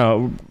mean, we're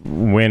gonna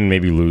win,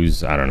 maybe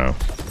lose. I don't know.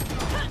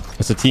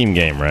 It's a team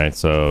game, right?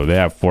 So they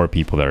have 4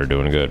 people that are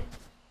doing good.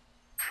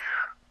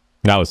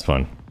 That was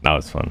fun. That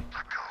was fun.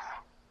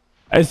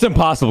 It's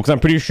impossible because I'm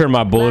pretty sure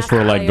my bullets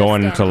were like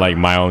going into like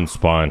my own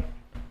spawn.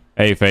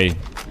 Hey, Faye.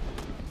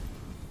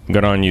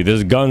 Good on you.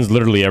 There's guns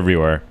literally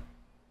everywhere.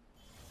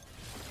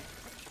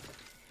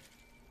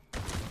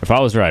 If I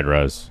was right,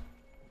 Rez.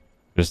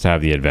 Just to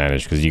have the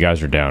advantage because you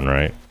guys are down,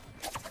 right?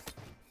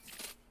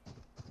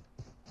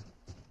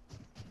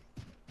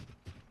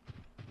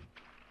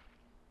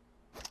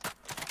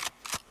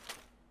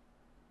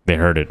 They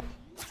heard it.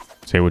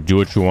 Say what, do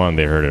what you want.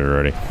 They heard it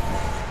already.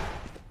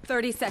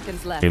 30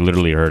 seconds left. They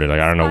literally heard it. Like,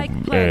 I don't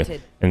know.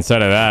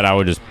 Instead of that, I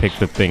would just pick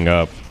the thing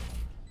up.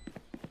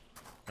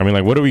 I mean,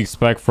 like, what do we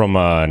expect from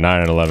 9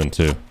 and 11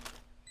 too?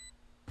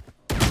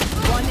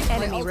 One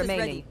enemy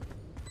remaining.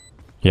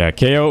 Yeah,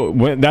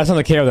 KO. That's not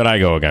the KO that I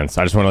go against.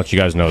 I just want to let you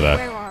guys know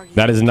that.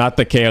 That is not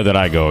the KO that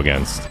I go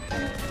against.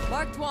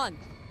 Marked one.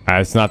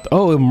 It's not.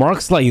 Oh, it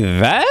marks like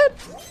that?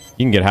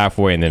 You can get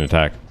halfway and then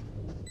attack.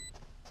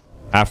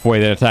 Halfway,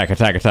 then attack,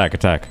 attack, attack,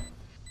 attack.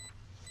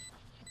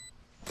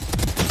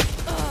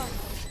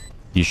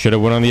 You should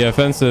have went on the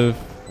offensive.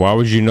 Why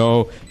would you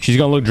know? She's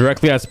gonna look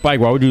directly at Spike.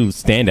 Why would you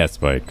stand at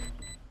Spike?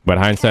 But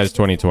hindsight is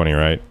 20/20,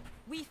 right?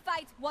 We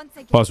fight once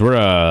again. Plus, we're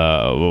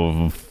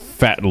a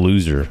fat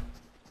loser.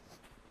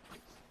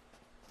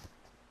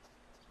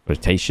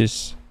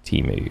 Flirtatious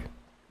team.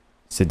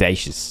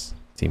 Sedacious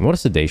team. What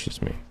does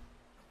sedacious mean?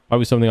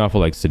 Probably something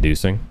awful like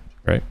seducing,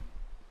 right?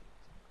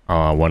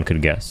 One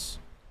could guess.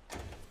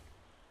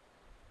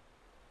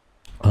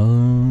 Through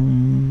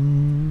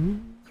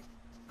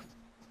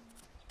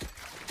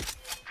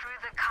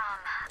the calm,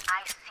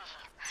 I see.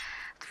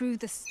 Through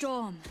the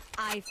storm,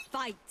 I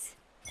fight.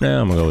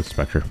 Yeah, I'm gonna go with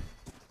Spectre.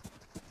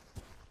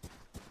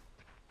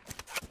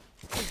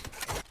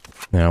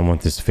 Now I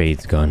want this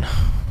Fade's gun.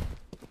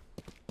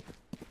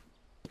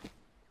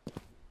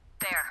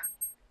 There.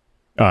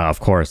 Of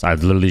course, I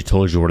literally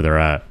told you where they're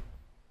at.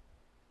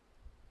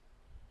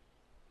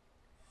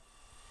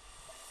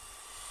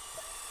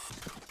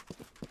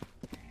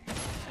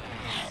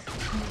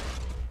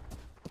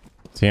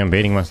 See, I'm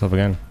baiting myself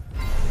again.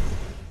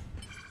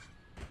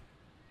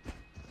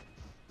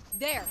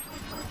 There.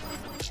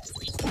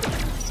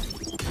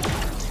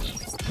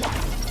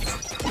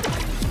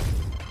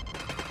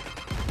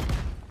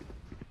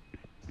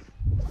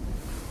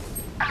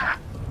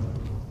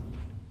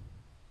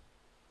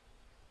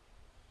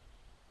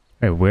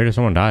 Hey, where did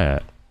someone die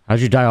at?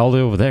 How'd you die all the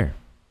way over there?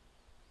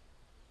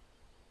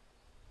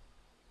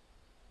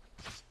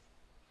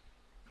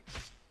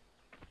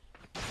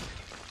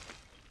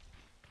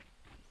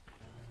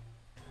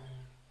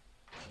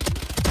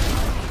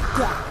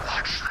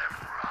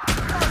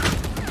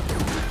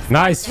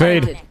 Nice,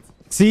 Fade.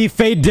 See,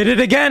 Fade did it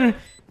again.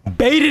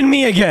 Baited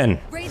me again.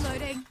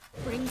 Reloading.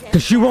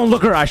 Because she won't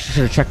look her. I should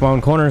have checked my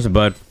own corners,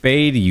 but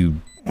Fade, you...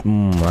 Oh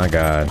my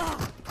god.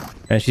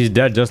 And she's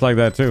dead just like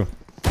that, too.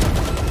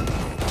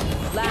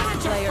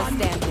 Last player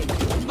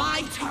standing.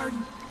 My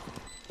turn.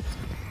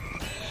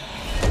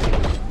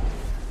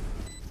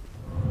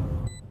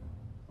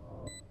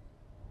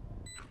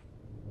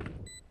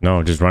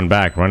 No, just run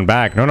back. Run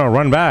back. No, no,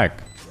 run back.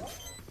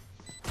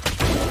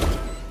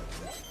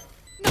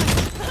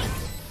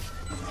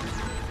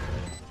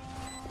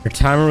 Your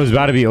timer was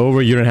about to be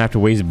over. You don't have to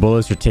waste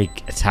bullets or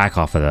take attack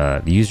off of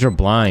that. Use your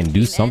blind.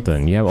 Do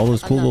something. You have all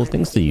those cool little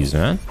things to use,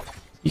 man.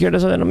 You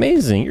guys are that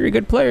amazing. You're a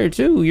good player,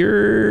 too.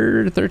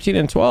 You're 13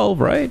 and 12,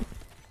 right?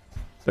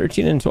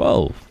 13 and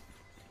 12.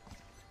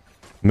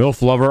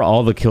 MILF Lover.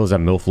 All the kills that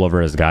MILF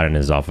Lover has gotten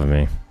is off of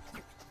me.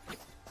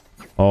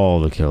 All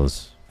the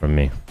kills from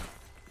me.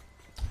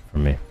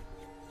 From me.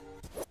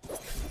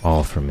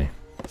 All from me.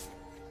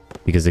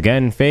 Because,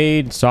 again,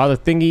 Fade saw the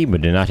thingy, but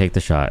did not take the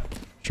shot.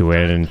 She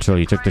waited until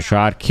he took the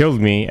shot, killed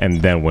me,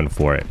 and then went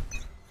for it.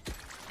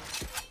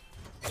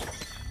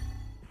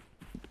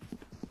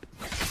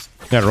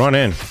 Yeah, run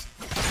in.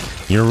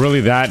 You're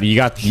really that. You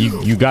got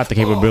the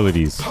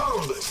capabilities.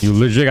 You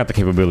legit got the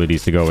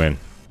capabilities to go in.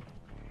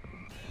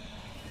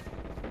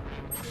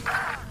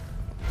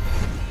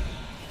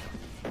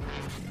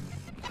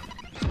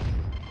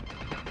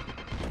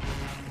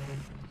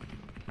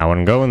 I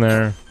wouldn't go in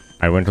there.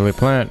 I went to the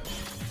plant.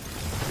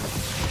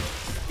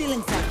 Still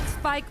inside.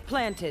 Spike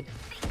planted.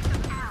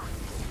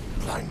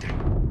 Blinded.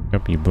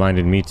 Yep, you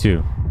blinded me too.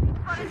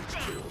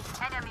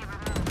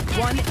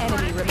 One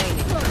enemy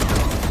remaining.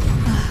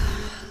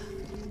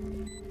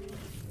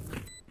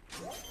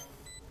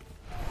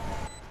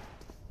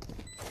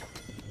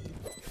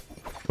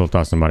 Still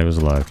thought somebody was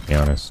alive, to be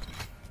honest.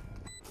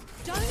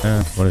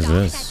 What is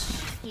this?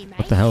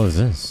 What the hell is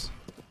this?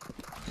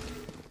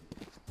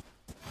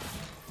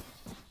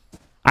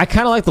 I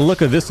kind of like the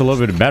look of this a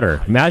little bit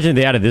better. Imagine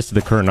they added this to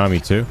the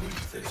Kuronami too.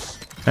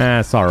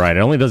 It's all right. It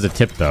only does a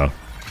tip though.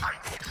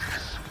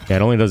 Yeah,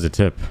 it only does a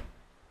tip.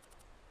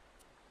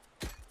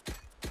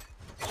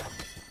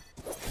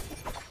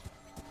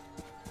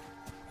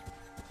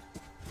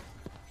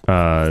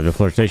 The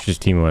flirtatious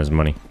team who has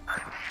money.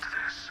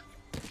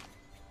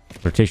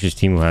 Flirtatious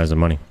team who has the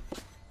money.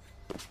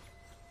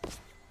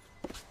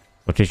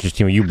 Flirtatious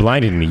team, you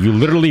blinded me. You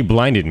literally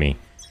blinded me.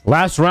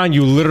 Last round,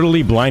 you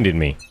literally blinded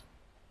me.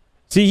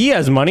 See, he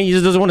has money. He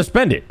just doesn't want to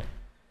spend it.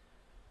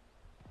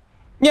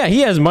 Yeah,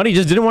 he has money. He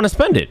just didn't want to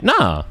spend it.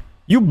 Nah.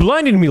 You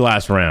blinded me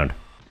last round.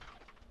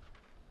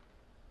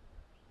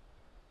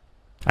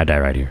 I die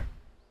right here.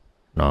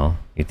 No.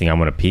 You think I'm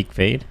going to peek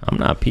fade? I'm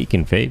not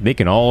peeking fade. They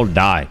can all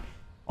die.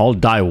 I'll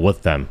die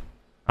with them.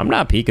 I'm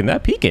not peeking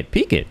that. Peek it.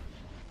 Peek it.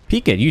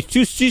 Peek it.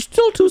 You're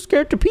still too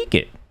scared to peek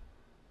it.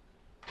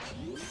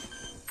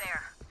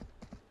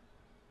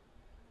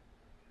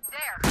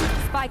 There.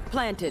 Spike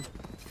planted.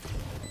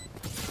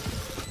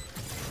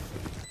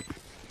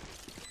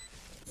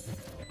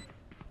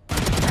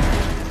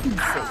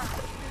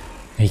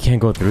 He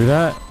can't go through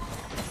that?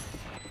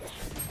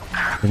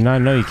 Did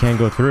not know you can't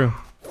go through.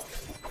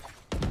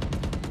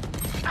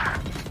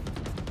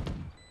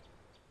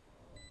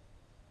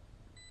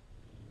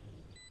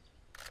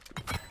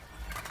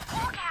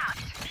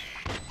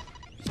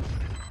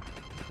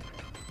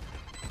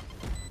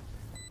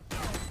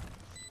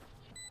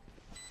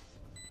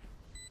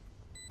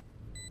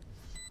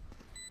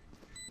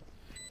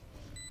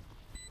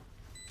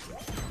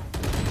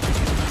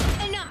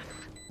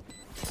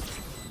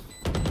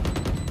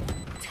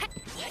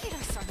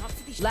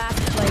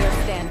 Last player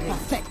standing.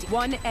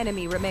 One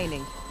enemy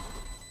remaining.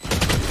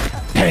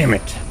 Damn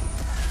it.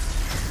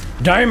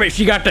 Damn it,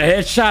 she got the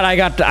headshot.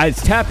 I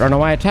tapped. I don't know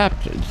why I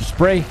tapped.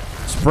 Spray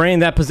in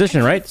that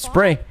position, right?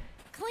 Spray.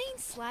 Clean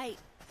slate.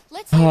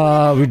 Let's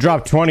We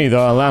dropped 20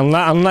 though.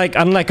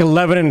 Unlike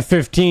 11 and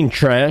 15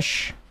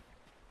 trash.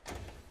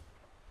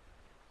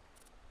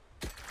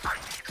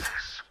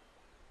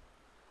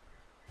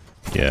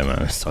 Yeah,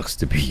 man, it sucks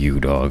to be you,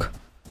 dog.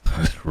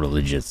 It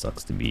legit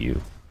sucks to be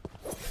you.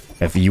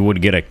 If you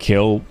would get a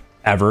kill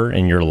ever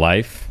in your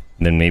life,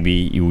 then maybe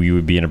you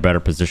would be in a better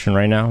position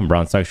right now,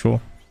 brown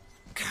sexual.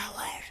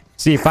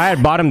 See, if I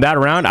had bought him that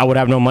round, I would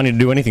have no money to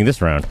do anything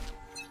this round.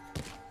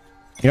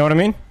 You know what I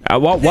mean?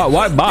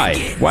 Why buy?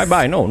 Why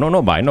buy?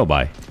 No buy. No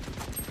buy.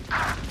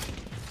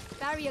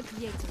 barrier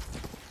created.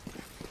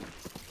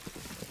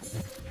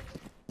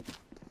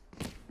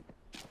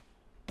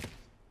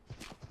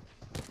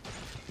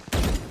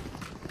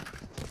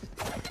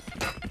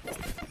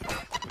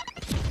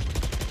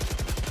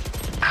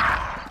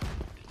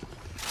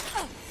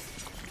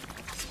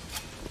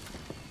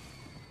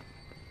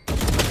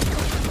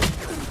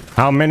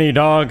 How many,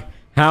 dog?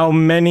 How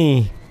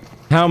many?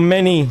 How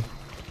many?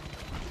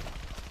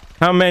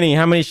 How many?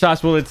 How many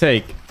shots will it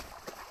take?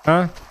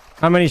 Huh?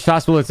 How many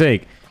shots will it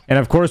take? And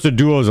of course the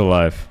duo's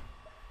alive.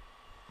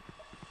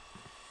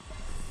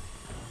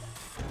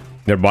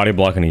 They're body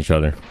blocking each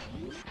other.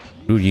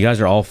 Dude, you guys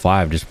are all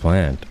 5 just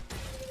planned.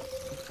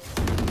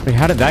 Wait,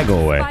 how did that go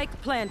away?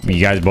 Spike planted.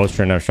 You guys both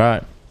sure enough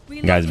shot.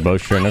 You guys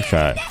both sure enough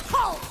shot.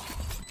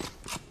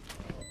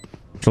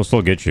 She'll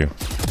still get you.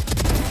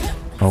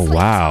 Oh,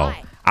 wow.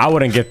 I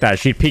wouldn't get that.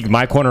 She'd peek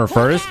my corner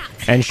first,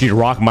 and she'd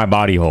rock my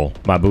body hole,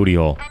 my booty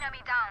hole. Enemy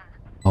down.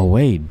 Oh,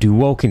 wait.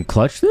 Duo can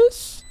clutch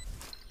this?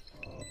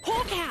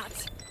 Hawk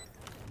out.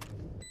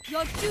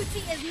 Your duty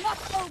is not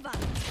over.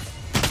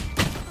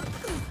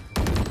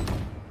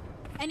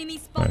 Enemy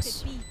spotted.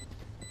 Nice. B.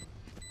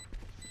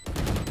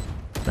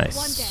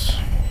 Nice.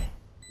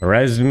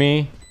 Res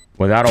me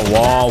without a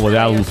wall,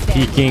 without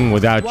peeking,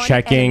 without One enemy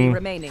checking.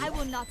 remaining. I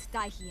will not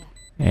die here.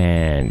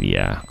 And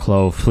yeah,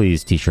 Clove,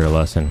 please teach her a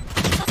lesson.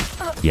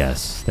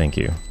 Yes, thank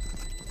you.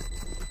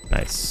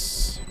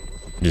 Nice.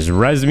 Just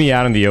res me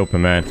out in the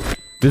open, man.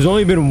 There's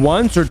only been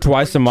once or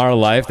twice in our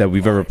life that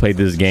we've ever played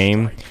this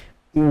game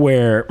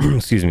where,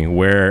 excuse me,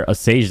 where a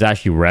Sage is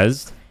actually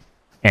resed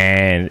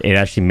and it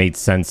actually made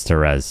sense to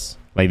res.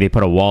 Like they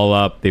put a wall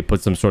up, they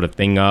put some sort of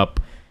thing up.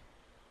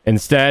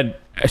 Instead,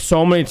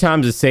 so many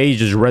times a Sage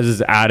just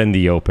reses out in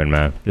the open,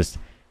 man. Just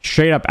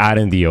straight up out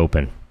in the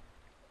open.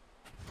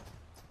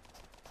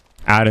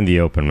 Out in the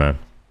open, man.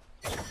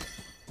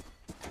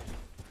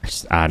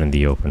 Just out in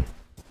the open.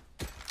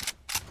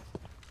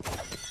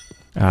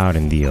 Out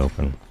in the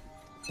open.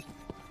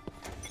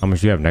 How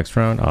much do you have next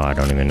round? Oh, I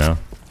don't even know.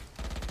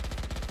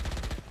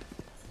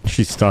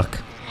 She's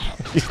stuck.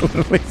 She's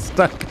literally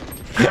stuck.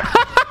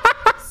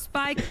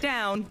 Spike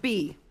down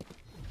B.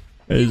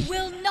 You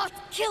will not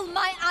kill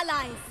my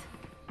allies.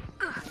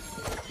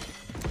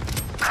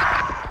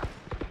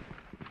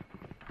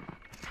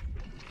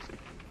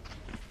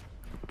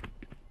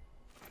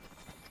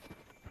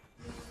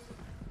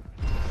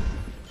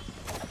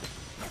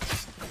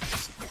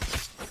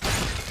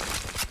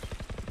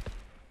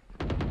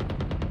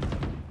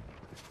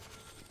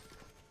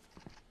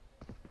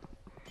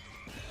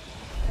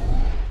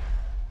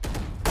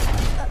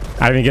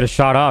 I didn't get a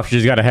shot off. She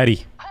just got a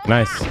heady.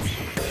 Nice.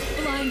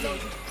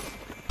 Blinded.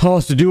 Oh,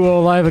 it's the duo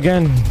alive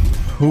again.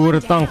 Who would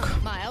have thunk?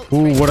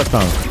 Who would have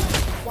thunk?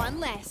 One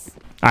less.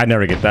 I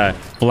never get that.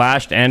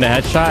 Flashed and a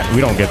headshot? We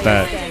don't get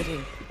that.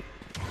 Standing.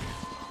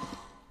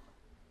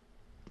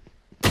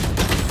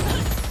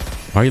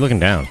 Why are you looking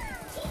down?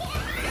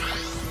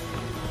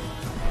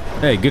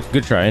 Hey,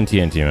 good try. NT,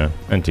 man.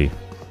 NT.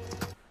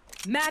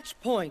 Match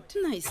point.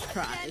 Nice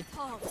try.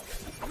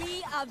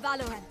 We are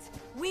Valorant.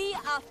 We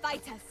are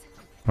fighters.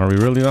 Are we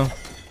really though?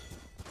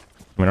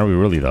 I mean, are we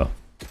really though?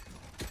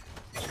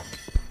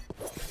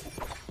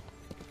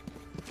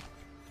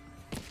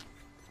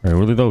 Are we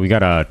really though? We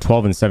got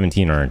 12 and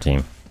 17 on our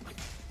team.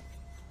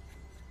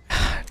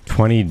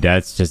 20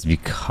 deaths just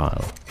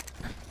because.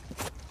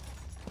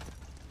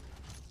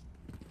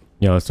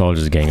 Yo, let's all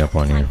just gang up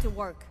on here. Time to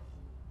work.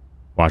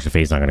 Watch the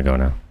face not gonna go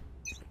now.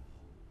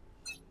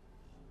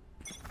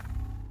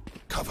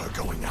 Cover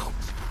going out.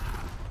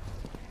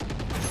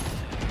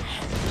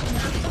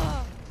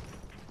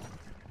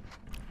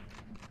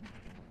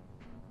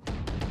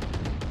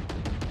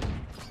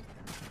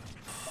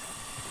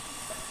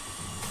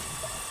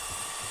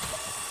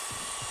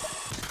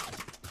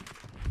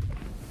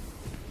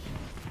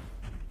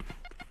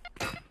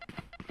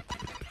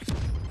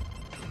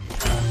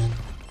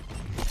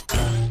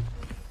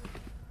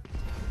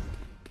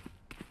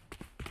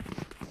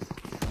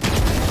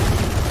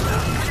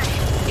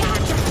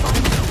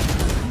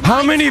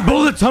 How many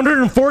bullets?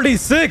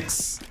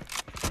 146.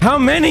 How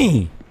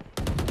many?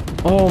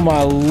 Oh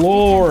my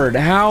lord.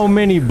 How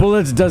many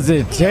bullets does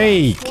it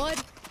take?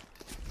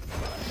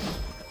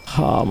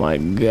 Oh my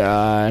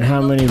god.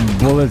 How many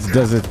bullets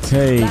does it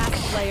take?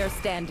 Last player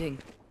standing.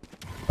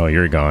 Oh,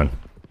 you're gone.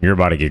 You're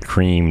about to get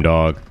creamed,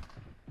 dog.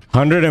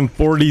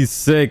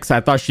 146. I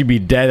thought she'd be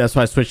dead. That's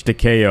why I switched to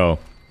KO.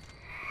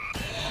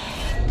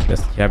 You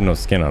have no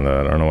skin on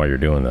that. I don't know why you're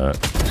doing that.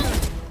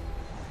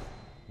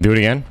 Do it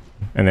again.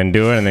 And then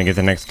do it and then get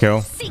the next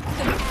kill.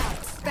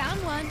 Found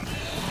one.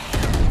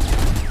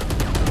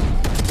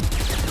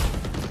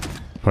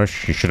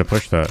 Push. You should have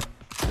pushed that.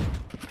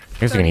 I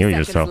guess you can heal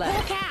yourself.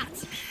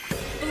 Cat.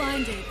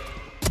 Blinded.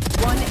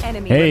 One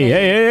enemy Hey, remaining.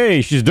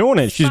 hey. She's doing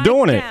it. She's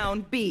doing it.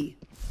 Down B.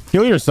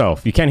 Heal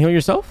yourself. You can't heal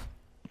yourself?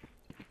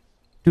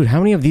 Dude, how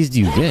many of these do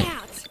you get?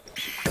 Cat.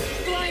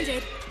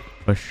 Blinded.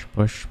 Push.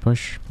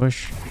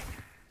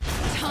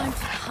 Time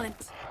to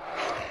hunt.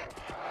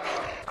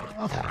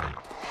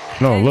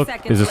 No, 10 look.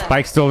 seconds Is the left.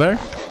 spike still there?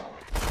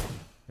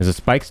 Is the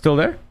spike still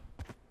there?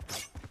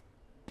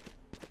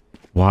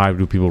 Why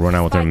do people run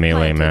out with their Spike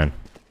melee, planted. man?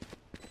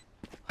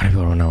 Why do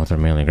people run out with their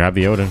melee? Grab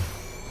the Odin. You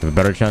have a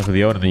better chance with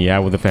the Odin than you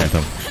have with the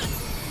Phantom.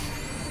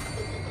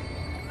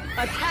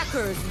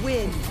 Attackers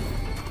win.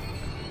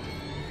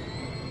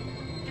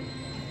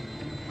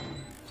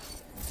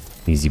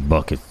 Easy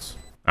buckets.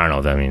 I don't know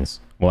what that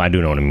means. Well, I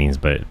do know what it means,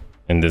 but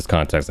in this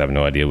context, I have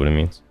no idea what it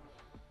means.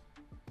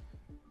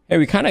 Hey,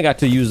 we kind of got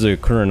to use the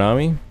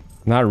KURONAMI.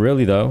 Not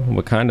really, though.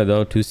 But kind of,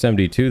 though.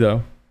 272,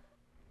 though.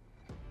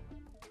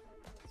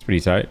 It's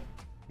pretty tight.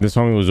 This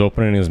homie was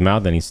opening his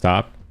mouth, then he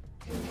stopped.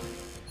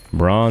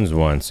 Bronze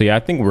 1. So, yeah, I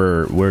think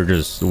we're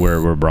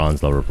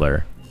bronze level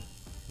player.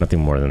 Nothing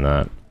more than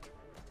that.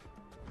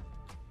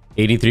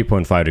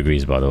 83.5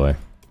 degrees, by the way.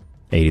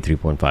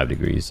 83.5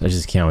 degrees. I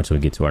just can't wait until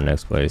we get to our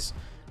next place.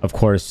 Of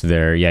course,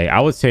 I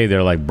would say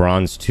they're like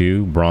bronze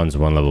 2, bronze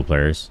 1 level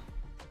players.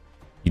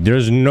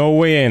 There's no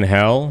way in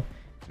hell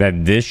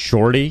that this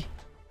shorty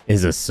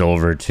is a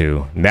silver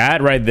 2.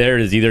 That right there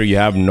is either you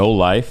have no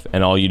life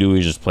and all you do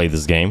is just play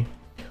this game,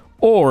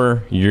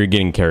 or you're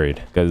getting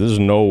carried, because there's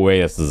no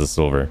way this is a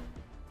silver.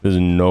 There's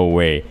no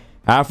way.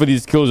 Half of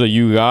these kills that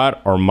you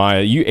got are my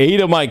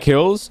 8 of my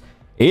kills,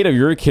 8 of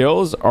your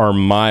kills are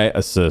my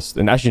assist.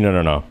 And actually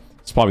no,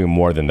 it's probably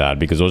more than that,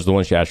 because those are the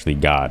ones she actually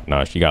got.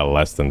 No, she got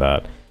less than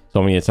that.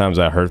 So many times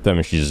I hurt them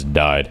and she just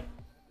died.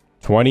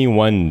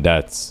 21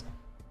 deaths.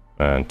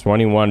 Man,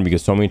 21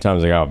 because so many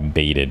times I got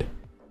baited.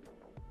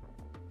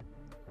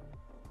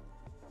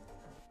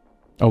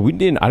 Oh, I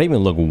didn't even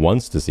look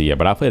once to see yet,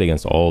 but I played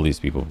against all these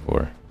people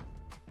before.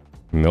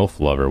 MILF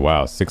lover,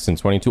 wow, 6 and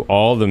 22.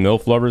 All the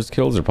MILF lovers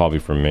kills are probably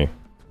from me.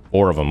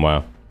 4 of them,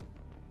 wow.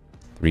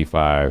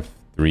 3-5,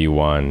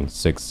 3-1,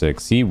 6-6.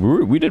 See,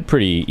 we did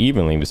pretty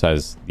evenly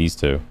besides these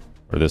two,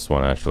 or this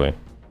one actually.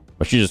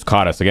 But she just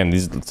caught us again.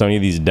 So many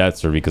of these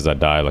deaths are because I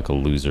died like a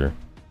loser.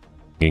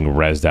 Getting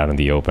rezzed out in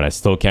the open. I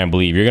still can't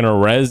believe you're gonna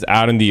res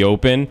out in the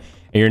open and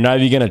you're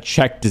not even gonna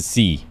check to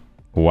see.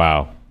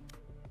 Wow.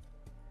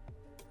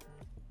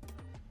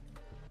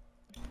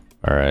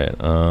 All right.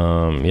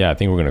 Yeah, I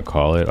think we're gonna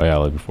call it. Oh yeah,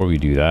 like before we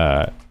do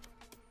that,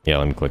 yeah,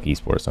 let me click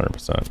esports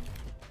 100%.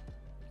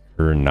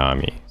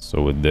 KURONAMI.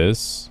 So with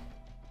this,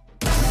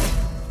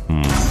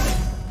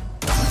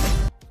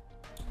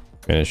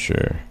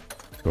 finisher.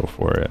 Go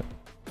for it.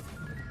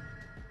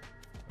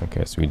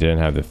 Okay, so we didn't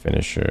have the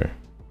finisher.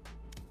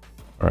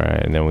 All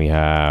right, and then we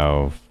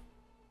have,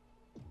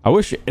 I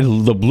wish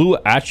the blue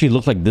actually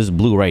looked like this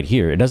blue right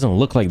here. It doesn't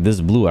look like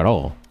this blue at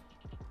all.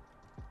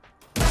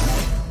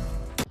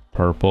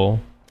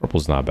 Purple.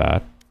 Purple's not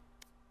bad.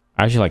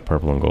 I actually like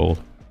purple and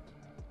gold.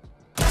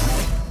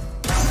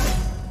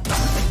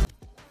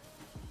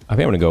 I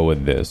think I'm gonna go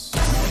with this.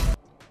 A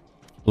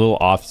little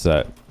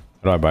offset.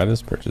 How do I buy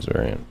this? Purchase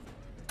variant.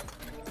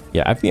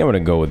 Yeah, I think I'm gonna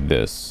go with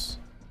this.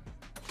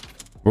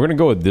 We're gonna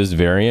go with this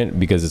variant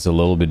because it's a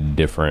little bit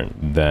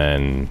different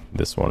than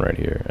this one right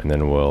here. And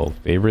then we'll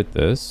favorite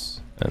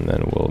this, and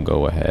then we'll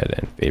go ahead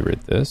and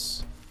favorite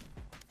this.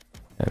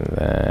 And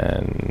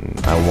then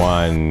I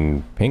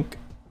want pink.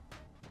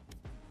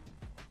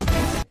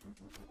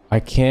 I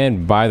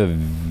can't buy the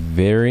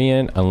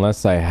variant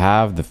unless I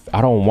have the...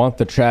 I don't want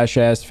the trash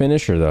ass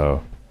finisher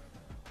though.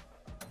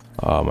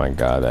 Oh my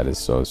god, that is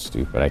so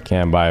stupid. I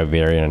can't buy a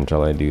variant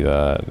until I do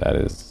that. That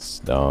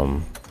is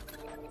dumb.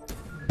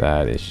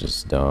 That is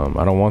just dumb.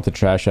 I don't want the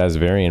trash ass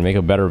variant. Make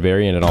a better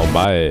variant and I'll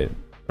buy it.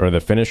 Or the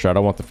finisher. I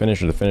don't want the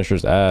finisher. The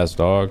finisher's ass,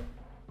 dog.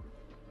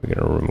 We're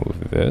gonna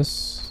remove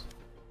this.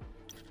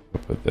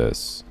 We'll put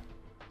this.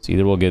 So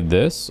either we'll get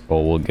this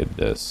or we'll get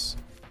this.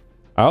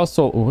 I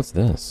also... what's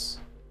this?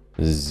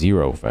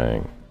 Zero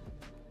Fang.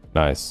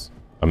 Nice.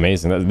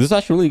 Amazing. This is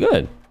actually really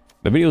good.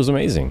 The video is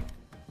amazing.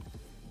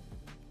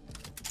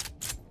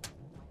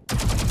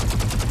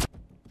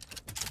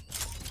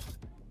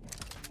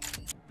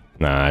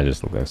 Nah, I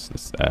just look at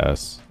this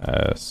ass.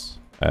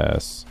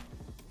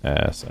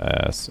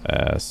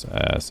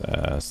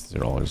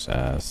 They're all just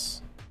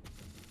ass.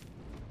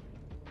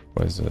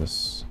 What is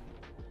this?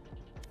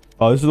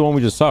 Oh, this is the one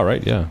we just saw,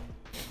 right? Yeah.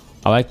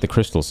 I like the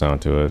crystal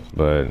sound to it,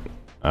 but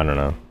I don't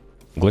know.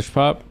 Glitch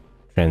pop?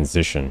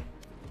 Transition.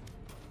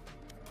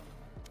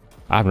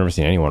 I've never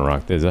seen anyone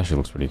rock this. It actually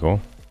looks pretty cool.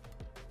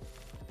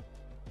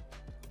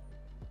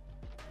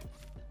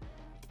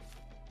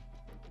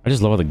 I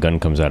just love how the gun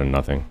comes out of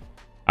nothing.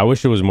 I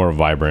wish it was more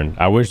vibrant.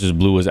 I wish this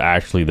blue was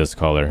actually this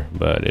color,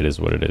 but it is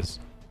what it is.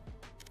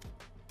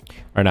 All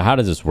right, now how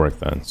does this work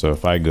then? So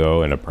if I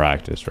go into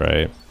practice,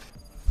 right?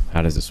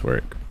 How does this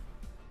work?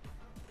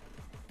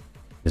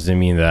 Does it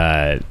mean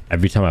that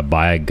every time I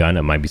buy a gun,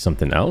 it might be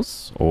something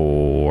else?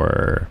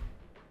 Or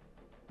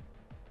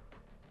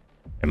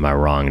am I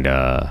wrong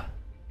to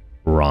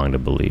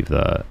believe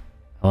that?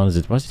 How long does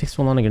it... why does it take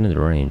so long to get into the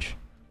range?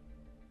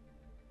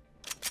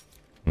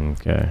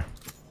 Okay.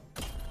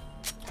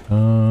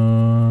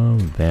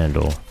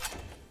 Vandal.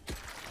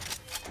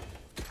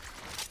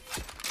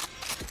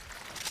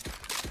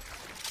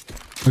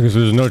 Okay, so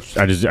there's no...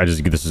 I just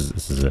this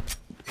is it.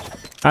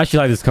 I actually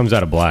like this comes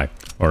out of black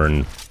or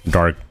in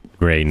dark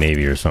gray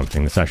navy or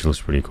something. This actually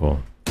looks pretty cool.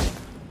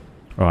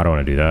 Oh, I don't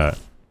want to do that.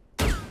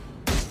 You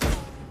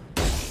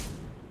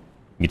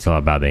can tell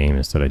how bad the aim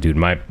is today, dude.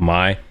 My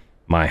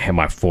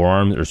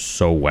forearms are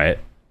so wet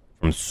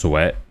from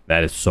sweat.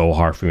 That is so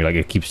hard for me. Like,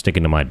 it keeps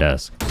sticking to my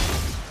desk.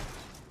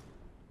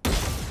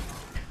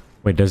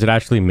 Wait, does it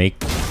actually make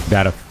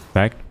that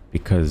effect?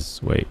 Because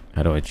wait,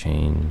 how do I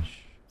change?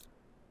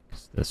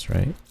 It's this,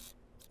 right?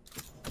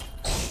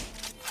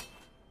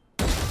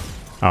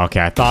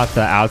 Okay, I thought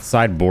the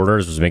outside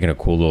borders was making a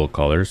cool little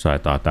color, so I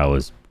thought that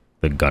was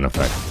the gun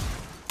effect.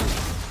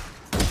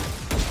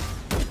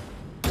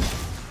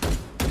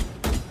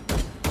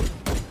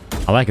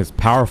 I like it. It's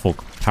powerful.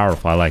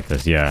 I like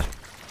this. Yeah.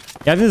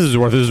 Yeah, this is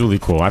really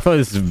cool. I feel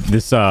like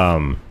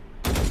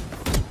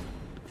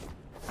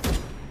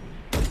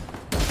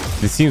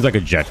this seems like a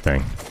jet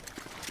thing.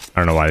 I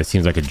don't know why. This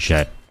seems like a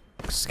jet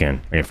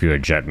skin. Like if you're a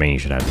jet main, you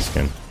should have the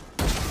skin.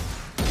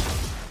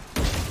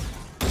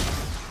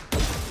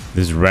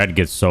 This red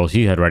gets so...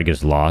 see how red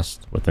gets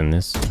lost within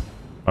this?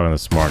 Probably the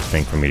smart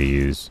thing for me to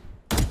use.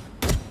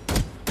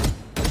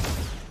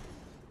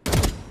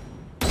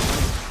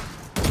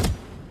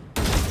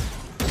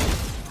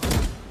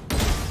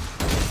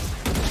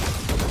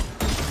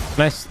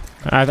 Nice.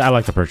 I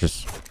like the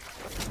purchase.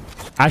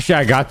 Actually,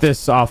 I got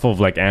this off of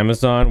like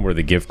Amazon where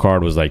the gift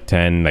card was like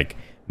 10, like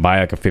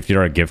buy like a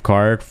 $50 gift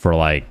card for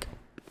like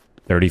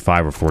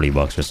 35 or 40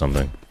 bucks or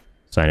something.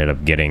 So I ended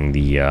up getting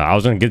the I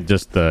was gonna get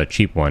just the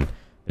cheap one,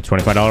 the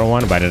 $25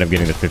 one, but I ended up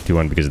getting the 50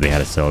 one because they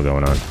had a sale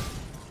going on.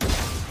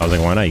 I was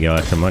like, why not? You get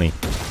extra money.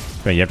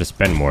 But you have to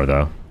spend more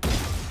though.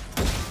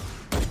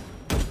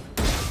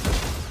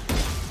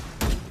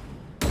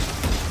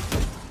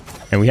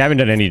 And we haven't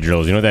done any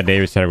drills. You know that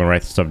David said I'm gonna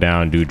write stuff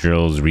down, do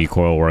drills,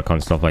 recoil work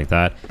on stuff like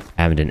that.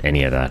 I haven't done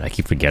any of that. I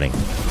keep forgetting.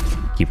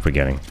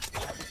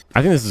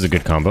 I think this is a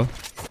good combo,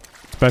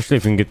 especially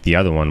if you can get the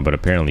other one, but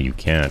apparently you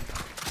can't.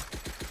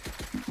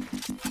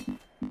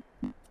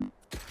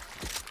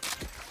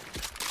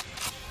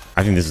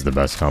 I think this is the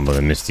best combo,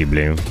 the Misty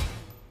Bloom.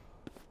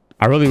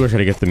 I really wish I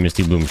could get the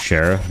Misty Bloom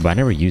Sheriff, but I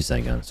never used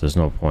that gun, so there's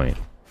no point.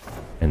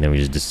 And then we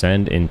just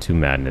descend into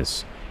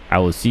madness. I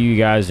will see you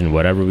guys in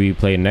whatever we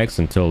play next.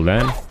 Until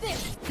then...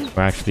 well,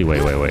 actually,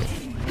 wait.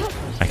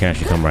 I can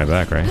actually come right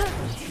back, right?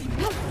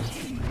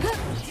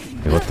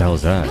 Wait, what the hell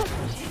is that?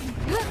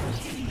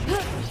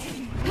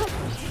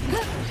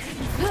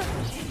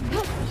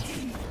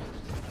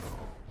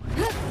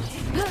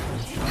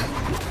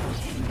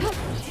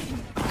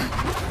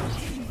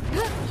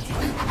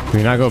 Can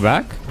we not go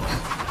back?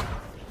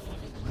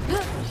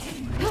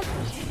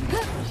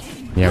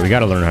 Yeah, we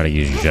gotta learn how to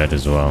use jet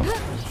as well.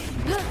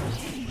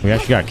 We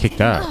actually got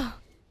kicked out.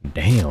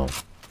 Damn.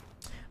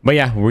 But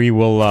yeah, we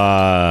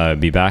will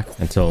be back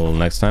until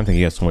next time. Thank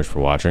you guys so much for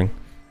watching.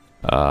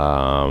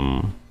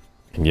 And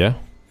yeah,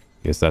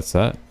 I guess that's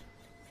that.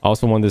 I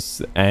also want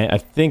this. I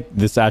think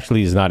this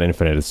actually is not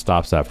infinite. It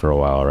stops after a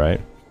while,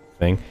 right?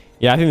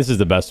 Yeah, I think this is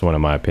the best one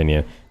in my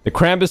opinion. The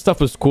Karambit stuff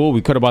was cool.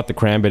 We could have bought the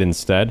Karambit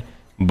instead,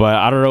 but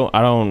I don't know.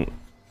 I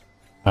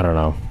don't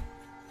know.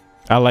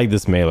 I like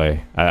this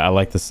melee. I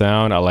like the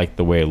sound. I like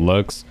the way it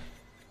looks,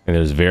 and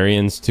there's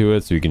variants to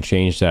it, so you can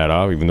change that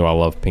up. Even though I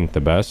love pink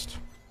the best,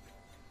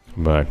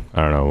 but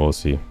I don't know. We'll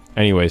see.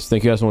 Anyways,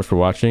 thank you guys so much for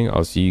watching.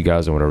 I'll see you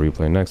guys in whatever we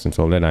play next.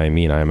 Until then, I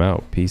am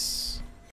out. Peace.